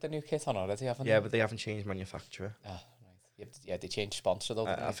Chelsea have got the new kit on already, haven't they? Yeah, but they haven't changed manufacturer. Ah, right. Yeah, they changed sponsor though.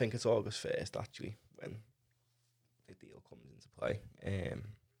 I think it's August 1st actually when the deal comes into play.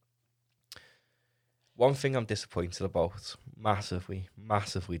 One thing I'm disappointed about, massively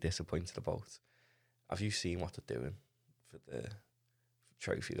disappointed about. Have you seen what they're doing for the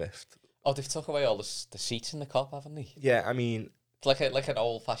trophy lift? Oh, they've took away all the seats in the Kop, haven't they? Yeah, I mean, it's like an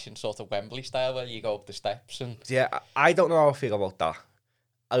old fashioned sort of Wembley style where you go up the steps and. Yeah, I don't know how I feel about that.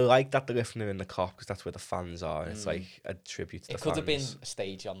 I like that they're lifting her in the Kop because that's where the fans are. And it's like a tribute to the fans. It could have been a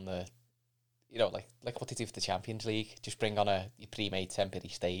stage on the, like what they do for the Champions League. Just bring on a pre-made temporary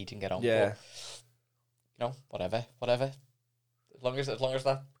stage and get on. Yeah. But, whatever. As long as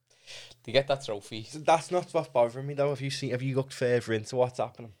that they get that trophy. That's not what's bothering me though. Have you looked further into what's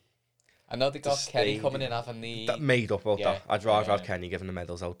happening? I know they got Kenny coming in, haven't they? That made up about that. I'd rather have Kenny giving the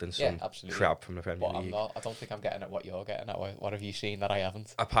medals out than some crap from the Premier League. I don't think I'm getting at what you're getting at. What have you seen that I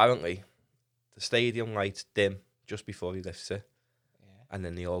haven't? Apparently, the stadium lights dim just before he lifts it, and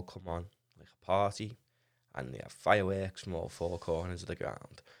then they all come on like a party, and they have fireworks from all four corners of the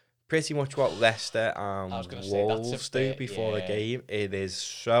ground. Pretty much what Leicester and Wolves do before the game. It is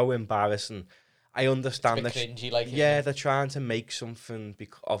so embarrassing. I understand that. Cringy, they're trying to make something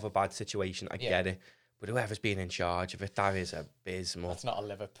of a bad situation. I get it. But whoever's been in charge of it, that is abysmal. That's not a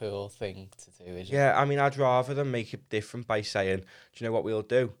Liverpool thing to do, is it? Yeah, I mean, I'd rather them make it different by saying, do you know what we'll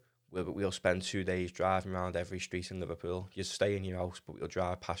do? We'll spend 2 days driving around every street in Liverpool. You stay in your house, but we'll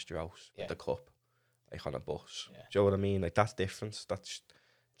drive past your house with the cup, like on a bus. Yeah. Do you know what I mean? Like, that's different. That's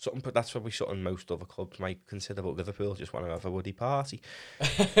something, but that's probably something most other clubs might consider, but Liverpool just want to have a woody party.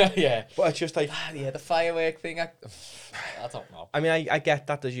 Yeah. But it's just like... the firework thing, I don't know. I mean, I get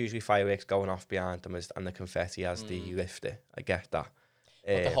that there's usually fireworks going off behind them and the confetti as they lift it. I get that.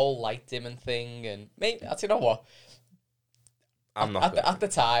 But the whole light dimming thing, and maybe, you know what? I'm not... At the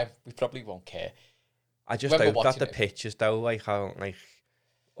time, we probably won't care. I just hope that the pictures, though, like, how, like,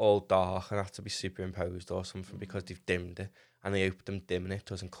 all dark and have to be superimposed or something because they've dimmed it. And they hope them dimming it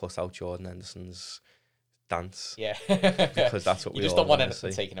doesn't cut out Jordan Henderson's dance. Yeah. Because that's what we all want to see. You just don't want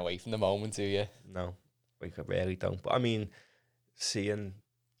anything taken away from the moment, do you? No, we really don't. But I mean, seeing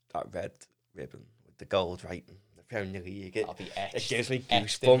that red ribbon with the gold writing, the Premier League, it gives me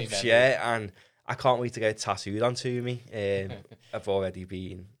goosebumps, and I can't wait to get it tattooed onto me. I've already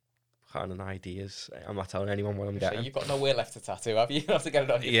been planning ideas. I'm not telling anyone what I'm getting. So you've got nowhere left to tattoo, have you? You have to get it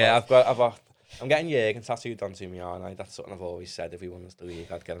on your I'm getting Jurgen tattooed onto me, aren't I? That's something I've always said. If he won the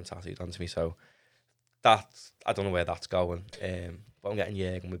league, I'd get him tattooed onto me. So I don't know where that's going. But I'm getting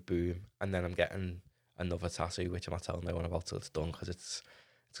Jurgen with Boom, and then I'm getting another tattoo, which I'm not telling no one about till it's done because it's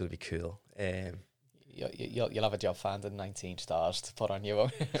going to be cool. You'll have a job finding 19 stars to put on you.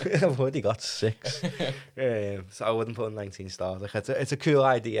 I've already got 6. So I wouldn't put 19 stars. Like, it's a cool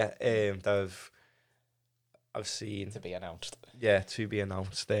idea that I've seen. To be announced. Yeah, to be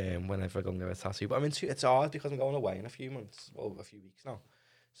announced whenever I go and get a tattoo. But I mean, it's hard because I'm going away in a few months. Well, a few weeks now.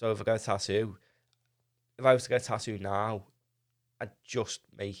 So if I get a tattoo, if I was to get a tattoo now, I'd just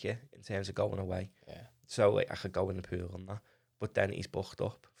make it in terms of going away. Yeah. So like, I could go in the pool and that. But then he's booked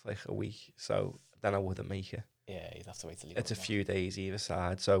up for like a week. So then I wouldn't make it. Yeah, you'd have to wait till you It's a few days either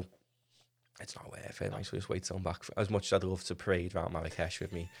side. So it's not worth it. I should just wait till I'm back. As much as I'd love to parade around Marrakesh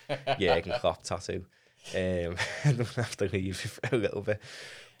with me Jurgen Klopp tattoo. I don't have to leave for a little bit.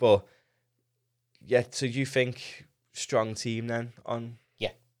 But yeah, so you think strong team then on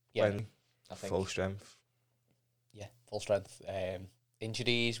when I think, full strength? Yeah, full strength.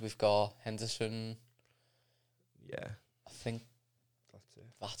 Injuries, we've got Henderson. Yeah. I think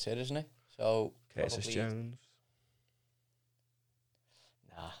That's it, isn't it? So Curtis Jones.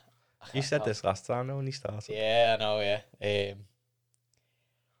 Nah. You said this last time when he started. Yeah, I know, yeah.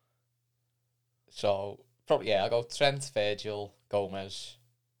 So probably I'll go Trent, Virgil, Gomez.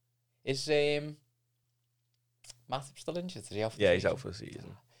 Is Matip still injured? Is he out for the season? He's out for the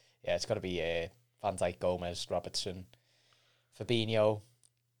season. Yeah, it's got to be Van Dijk, Gomez, Robertson, Fabinho,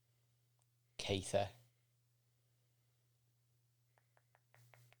 Keita.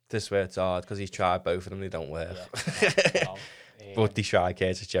 This is where it's hard because he's tried both of them, they don't work. Yeah, But he tried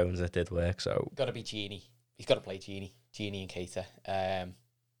Curtis Jones, it did work. So got to be Gini. He's got to play Gini and Keita.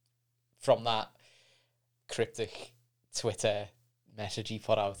 From that cryptic Twitter message he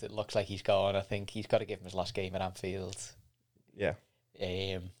put out, it looks like he's gone. I think he's got to give him his last game at Anfield. Yeah.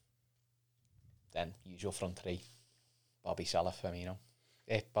 Then usual front three: Bobby, Salah, Firmino.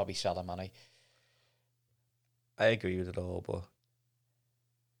 Bobby, Salah, Mane. I agree with it all, but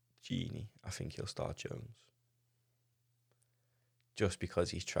Gini, I think he'll start Jones. Just because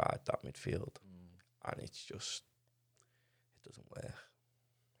he's tried that midfield. And it's just, it doesn't work.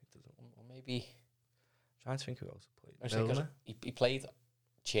 It doesn't. Well, maybe. I'm trying to think who else played. Milner? He played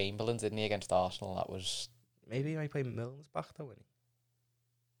Chamberlain, didn't he, against Arsenal? That was. Maybe he might play Milner's back though, wouldn't he?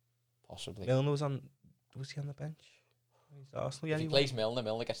 Possibly. Milner was he on the bench? He's Arsenal, yeah. If he plays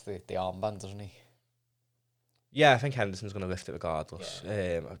Milner gets the armband, doesn't he? Yeah, I think Henderson's going to lift it regardless.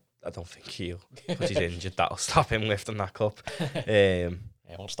 Yeah. I don't think he'll, because he's injured, that'll stop him lifting that cup. It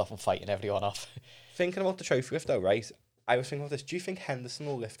won't stop him fighting everyone off. Thinking about the trophy lift though, right? I was thinking about this. Do you think Henderson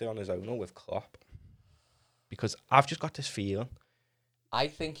will lift it on his own or with Klopp? Because I've just got this feeling. I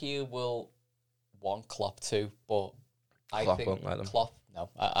think he will want Klopp too, but I Klopp think won't let him.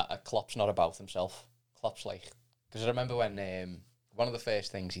 Klopp's not about himself. Klopp's like, because I remember when one of the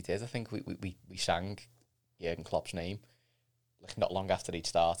first things he did, I think we sang Jurgen Klopp's name, like not long after he'd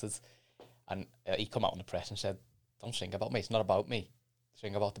started, and he come out in the press and said, "Don't sing about me. It's not about me.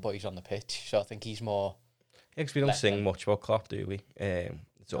 Sing about the boys on the pitch." So I think he's more. Yeah, because we don't sing much about Klopp, do we?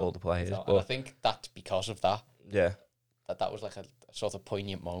 It's all the players. But And I think that's because of that. Yeah. That was like a sort of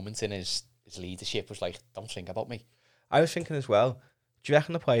poignant moment in his leadership. Was like, "Don't sing about me." I was thinking as well. Do you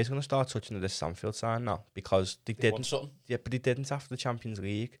reckon the players are going to start touching this Sanfield sign now? Because they didn't. Yeah, but they didn't after the Champions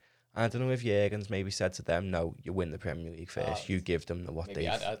League. And I don't know if Jurgen's maybe said to them, "No, you win the Premier League first. You give them what they."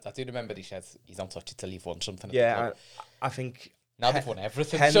 I do remember he said, "You don't touch it till you've won something." Yeah, I think now they've won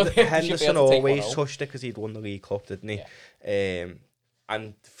everything. Henderson always touched it because he'd won the League Cup, didn't he? Yeah.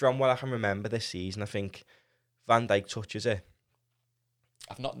 And from what I can remember this season, I think Van Dijk touches it.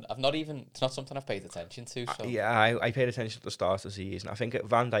 I've not even. It's not something I've paid attention to. So. I paid attention at the start of the season. I think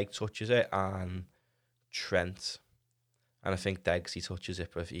Van Dijk touches it and Trent. And I think Deggs, he touches it,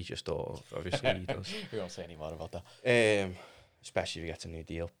 but he just obviously he does. We won't say any more about that. Especially if he gets a new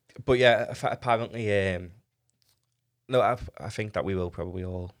deal. But yeah, apparently, no, I think that we will probably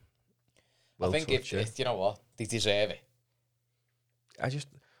all. I think if you know what, they deserve it.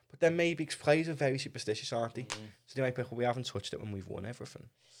 But then maybe players are very superstitious, aren't they? So they might be, we haven't touched it when we've won everything.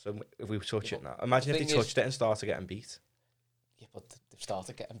 So if we touch it now, imagine if they touched it and started getting beat. Yeah, but they've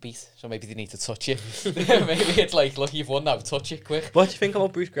started getting beat, so maybe they need to touch it. Maybe it's like, look, you've won now, touch it quick. What do you think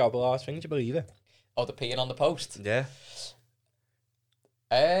about Bruce Grobbelaar's thing? Do you believe it? Oh, the peeing on the post? Yeah.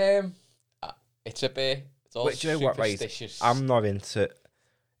 It's a bit, it's all do you know what, right? superstitious. I'm not into...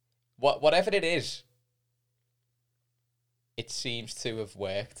 Whatever it is, it seems to have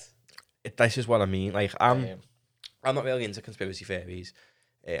worked. This is what I mean. Like, I'm not really into conspiracy theories.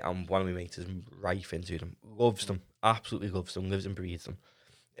 And one of my mates is rife into them. Loves them. Absolutely loves them. Lives and breathes them.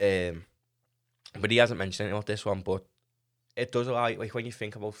 But he hasn't mentioned anything about this one. But it does allow, like, when you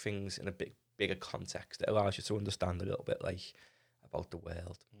think about things in a bigger context, it allows you to understand a little bit, like, about the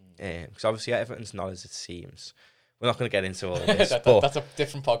world. Because obviously everything's not as it seems. We're not going to get into all of this. That's a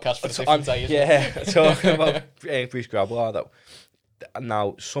different podcast for a different day, isn't it? Talking about Bruce Grobbelaar, though.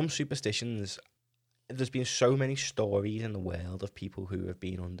 Now, some superstitions, there's been so many stories in the world of people who have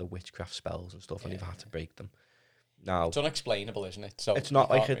been under witchcraft spells and stuff, and they've had to break them. Now, it's unexplainable, isn't it? So it's not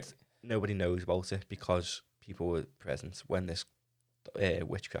like nobody knows about it because people were present when this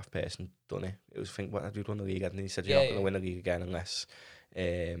witchcraft person done it. It was what we'd won the league, and he said you're not going to win the league again unless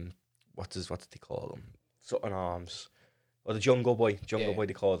what did they call them? Sutton Arms, or the Jungle Boy. Boy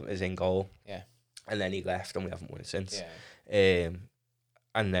they called him, is in goal. Yeah, and then he left, and we haven't won it since. Yeah.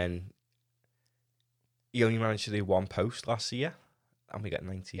 And then he only managed to do one post last year, and we get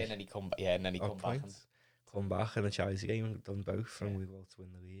 90. And then he come back. Yeah, and then he come back in the charity game and done both, and we were able to win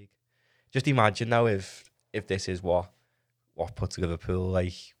the league. Just imagine now if this is what puts Liverpool,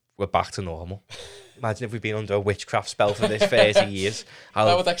 like, we're back to normal. Imagine if we've been under a witchcraft spell for this 30 years.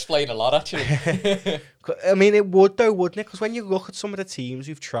 That would explain a lot, actually. I mean, it would though, wouldn't it? Because when you look at some of the teams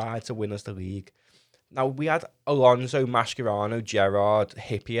who've tried to win us the league, now we had Alonso, Mascherano, Gerrard,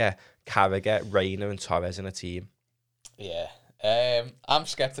 Hippier, Carragher, Reina and Torres in a team. Yeah. I'm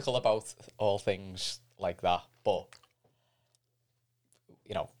sceptical about all things like that, but,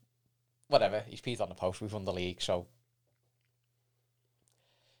 you know, whatever. He's peed on the post. We've won the league, so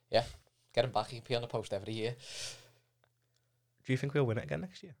yeah, get him back. He can pee on the post every year. Do you think we'll win it again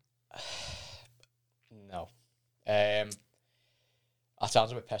next year? No. That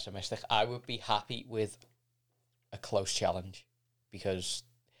sounds a bit pessimistic. I would be happy with a close challenge because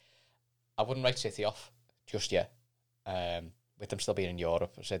I wouldn't write City off just yet. With them still being in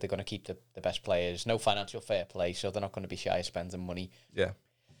Europe, so they're going to keep the best players. No financial fair play, so they're not going to be shy of spending money. Yeah.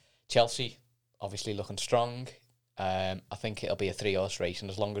 Chelsea, obviously looking strong. I think it'll be a 3-horse race,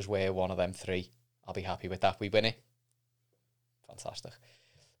 and as long as we're one of them three, I'll be happy with that. We win it, fantastic.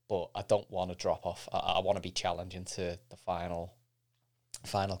 But I don't want to drop off. I want to be challenging to the final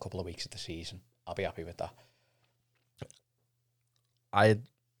couple of weeks of the season. I'll be happy with that.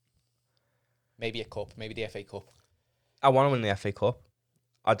 Maybe a cup, maybe the FA Cup. I want to win the FA Cup.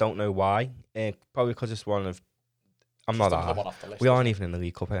 I don't know why. Probably because it's one of... I'm not that. We aren't even in the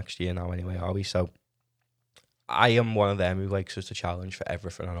League Cup next year now anyway, are we? So I am one of them who likes us to challenge for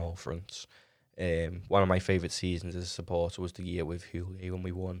everything on all fronts. One of my favourite seasons as a supporter was the year with Hooley when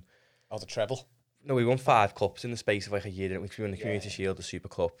we won. Oh, the treble? No, we won 5 cups in the space of like a year, didn't we? We won the Community Shield, the Super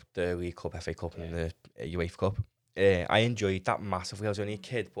Cup, the League Cup, FA Cup and the UEFA Cup. I enjoyed that massively. I was only a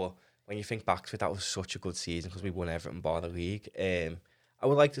kid, but when you think back to it, that was such a good season because we won everything bar the league. I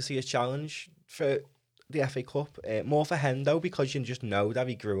would like to see us challenge for the FA Cup. More for Hendo because you just know that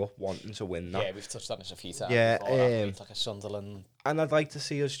he grew up wanting to win that. Yeah, we've touched on this a few times. Yeah, it's like a Sunderland. And I'd like to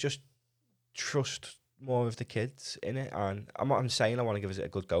see us just trust more of the kids in it. And I'm saying I want to give it a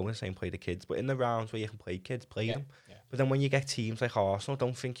good go and saying play the kids, but in the rounds where you can play kids, play them. Yeah. But then when you get teams like Arsenal,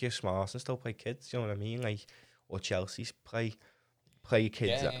 don't think you're smart and still play kids. You know what I mean? Like, or Chelsea's play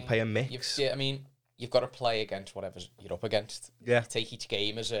kids, play a mix. I mean, you've got to play against whatever you're up against. Yeah. Take each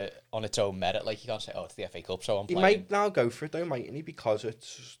game as on its own merit. Like, you can't say, oh, it's the FA Cup, so I'm playing. He might now go for it though, mightn't he?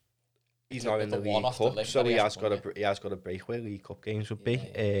 Because he's not in the League Cup, so he has got a break where League Cup games would be.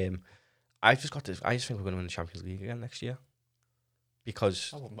 Yeah. I just think we're going to win the Champions League again next year.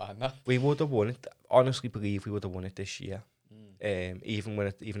 Because I wouldn't mind that. We would have won it. Honestly, believe we would have won it this year. Even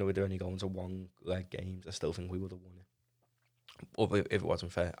though we're only going to 1 leg games, I still think we would have won it. Or if it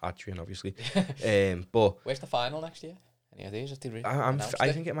wasn't for Adrian, obviously. But where's the final next year? Any ideas?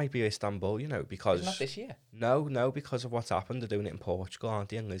 I think it might be Istanbul, because... Isn't that this year? No, because of what's happened. They're doing it in Portugal, aren't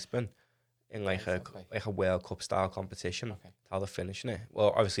they, in Lisbon? In like a World Cup style competition. Okay. How they're finishing it.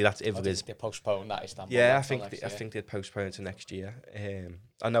 Well, obviously that's if it is. They postpone that Istanbul. Yeah, I think they'd postpone it to next year.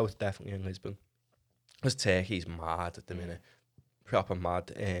 I know it's definitely in Lisbon. Because Turkey's mad at the minute. Proper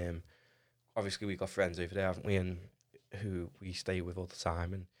mad. Obviously we got friends over there, haven't we? And who we stay with all the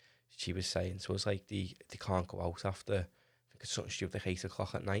time, and she was saying to us like they can't go out after, I think it's something stupid, like 8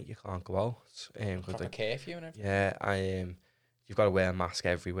 o'clock at night. You can't go out. Proper curfew and everything. Yeah, you've got to wear a mask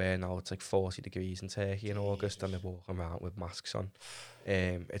everywhere now. It's like 40 degrees in Turkey in August, and they're walking around with masks on.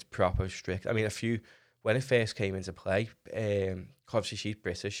 It's proper strict. I mean, when it first came into play, obviously she's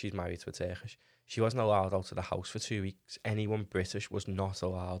British, she's married to a Turkish. She wasn't allowed out of the house for 2 weeks. Anyone British was not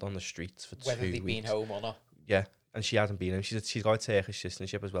allowed on the streets for 2 weeks. Whether they've been home or not. Yeah, and she hasn't been home. She's got a Turkish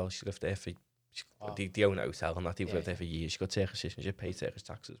citizenship as well. She lived there for... They own a hotel and that. They've lived there for years. She got Turkish citizenship, paid Turkish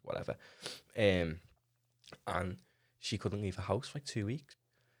taxes, whatever. And she couldn't leave her house for like 2 weeks.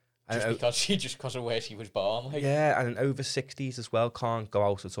 Because of where she was born. Like. Yeah, and over 60s as well can't go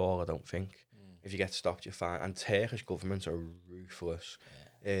out at all, I don't think. If you get stopped, you're fine. And Turkish governments are ruthless.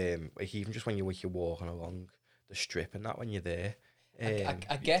 Like even just when you're walking along the strip and that when you're there, I they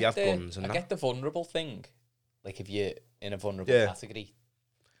get have guns and I that. get the vulnerable thing. Like if you're in a vulnerable Yeah. category,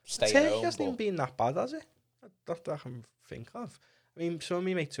 stay at Turkey home. hasn't even But been that bad, has it? Not that I can think of. I mean, some of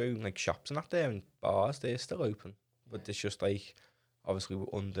me mates own like shops and that there and bars, they're still open. But it's just like, obviously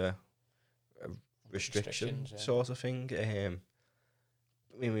we're under a restriction restrictions, yeah. sort of thing. I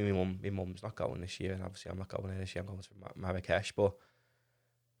mean, my mum's not going this year, and obviously I'm not going this year, I'm going to Marrakesh, but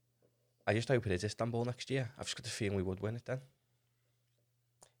I just hope it is Istanbul next year. I've just got the feeling we would win it then.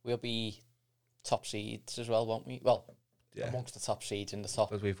 we'll be top seeds as well, won't we? Well, Yeah. amongst the top seeds in the top.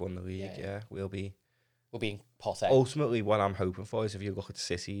 Because we've won the league, Yeah. we'll be. We'll be in pot A. Ultimately, what I'm hoping for is if you look at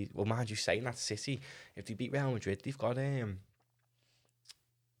City, well, mind you saying that City, if they beat Real Madrid, they've got who've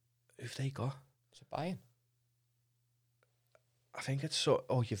they got? Is it Bayern? I think it's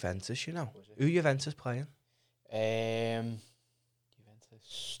Juventus. You know, Was it? who Juventus playing? Juventus.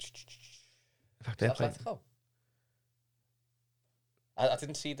 In fact, they're playing. Atletico. I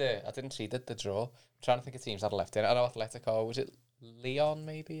didn't see the draw. I'm trying to think of teams that are left in. I know Atletico. Was it Leon?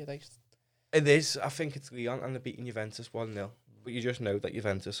 Maybe are they? It is. I think it's Lyon, and they're beating Juventus 1-0. But you just know that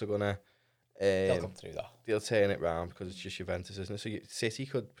Juventus are gonna. They'll come through that. They'll turn it round because it's just Juventus, isn't it? So City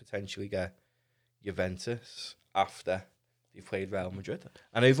could potentially get Juventus after they've played Real Madrid.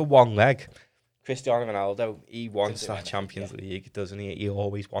 And over one leg, Cristiano Ronaldo, he wants do that anything, Champions League, doesn't he? He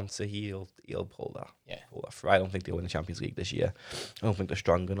always wants it. He'll pull that. Yeah. Pull that through. I don't think they'll win the Champions League this year. I don't think they're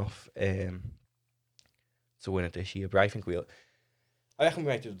strong enough to win it this year. But I reckon we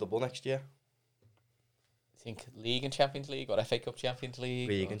might do the double next year. I think League and Champions League or FA Cup Champions League.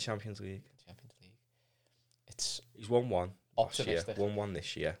 League and Champions League. Champions League. It's He's won one last year, optimistic. won one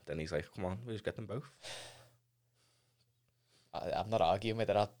this year. Then he's like, come on, we'll just get them both. I'm not arguing with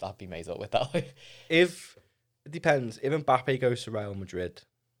it. I'd be made up with that. If it depends, if Mbappe goes to Real Madrid,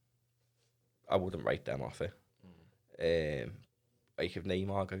 I wouldn't write them off it. Like if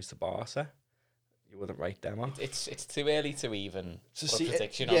Neymar goes to Barca, you wouldn't write them off. It's too early to even So put see, a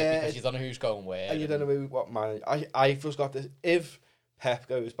prediction yeah, on it because you don't know who's going where. And you don't know what man. I've just got this. If Pep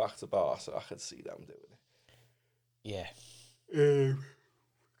goes back to Barca, I could see them doing it. Yeah.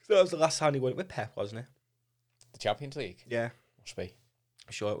 That was the last time he won it with Pep, wasn't it? The Champions League? Yeah. Must be.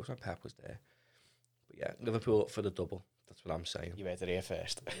 I'm sure it was when Pep was there. But yeah, Liverpool up for the double. That's what I'm saying. You heard it here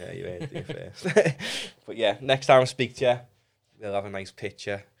first. Yeah, you heard it first. But yeah, next time I speak to you, we'll have a nice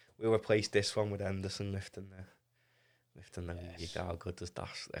picture. We'll replace this one with Henderson lifting the league. How good does that?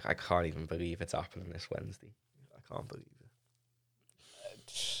 Like, I can't even believe it's happening this Wednesday. I can't believe it.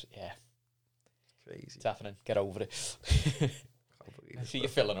 Yeah, Crazy. it's happening. Get over it. Can't believe I it. see you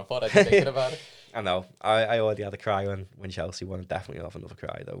filling up already thinking about it. I know. I already had a cry when Chelsea won. Definitely have another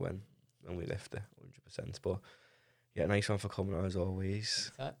cry though when we lift it, 100%. But yeah, nice one for coming on as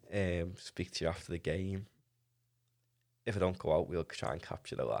always. Speak to you after the game. If I don't go out, we'll try and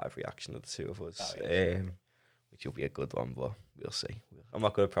capture the live reaction of the two of us, which will be a good one, but we'll see. I'm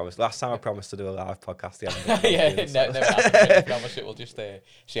not going to promise. Last time I promised to do a live podcast. Yeah, never happened. I promise it. We'll just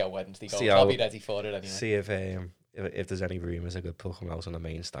see how Wednesday goes. I'll be ready for it anyway. See if there's any rumours I could pull them out on the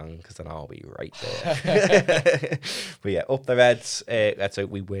main stand, because then I'll be right there. But yeah, up the Reds. Let's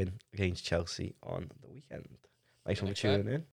hope we win against Chelsea on the weekend. Nice one for tuning in.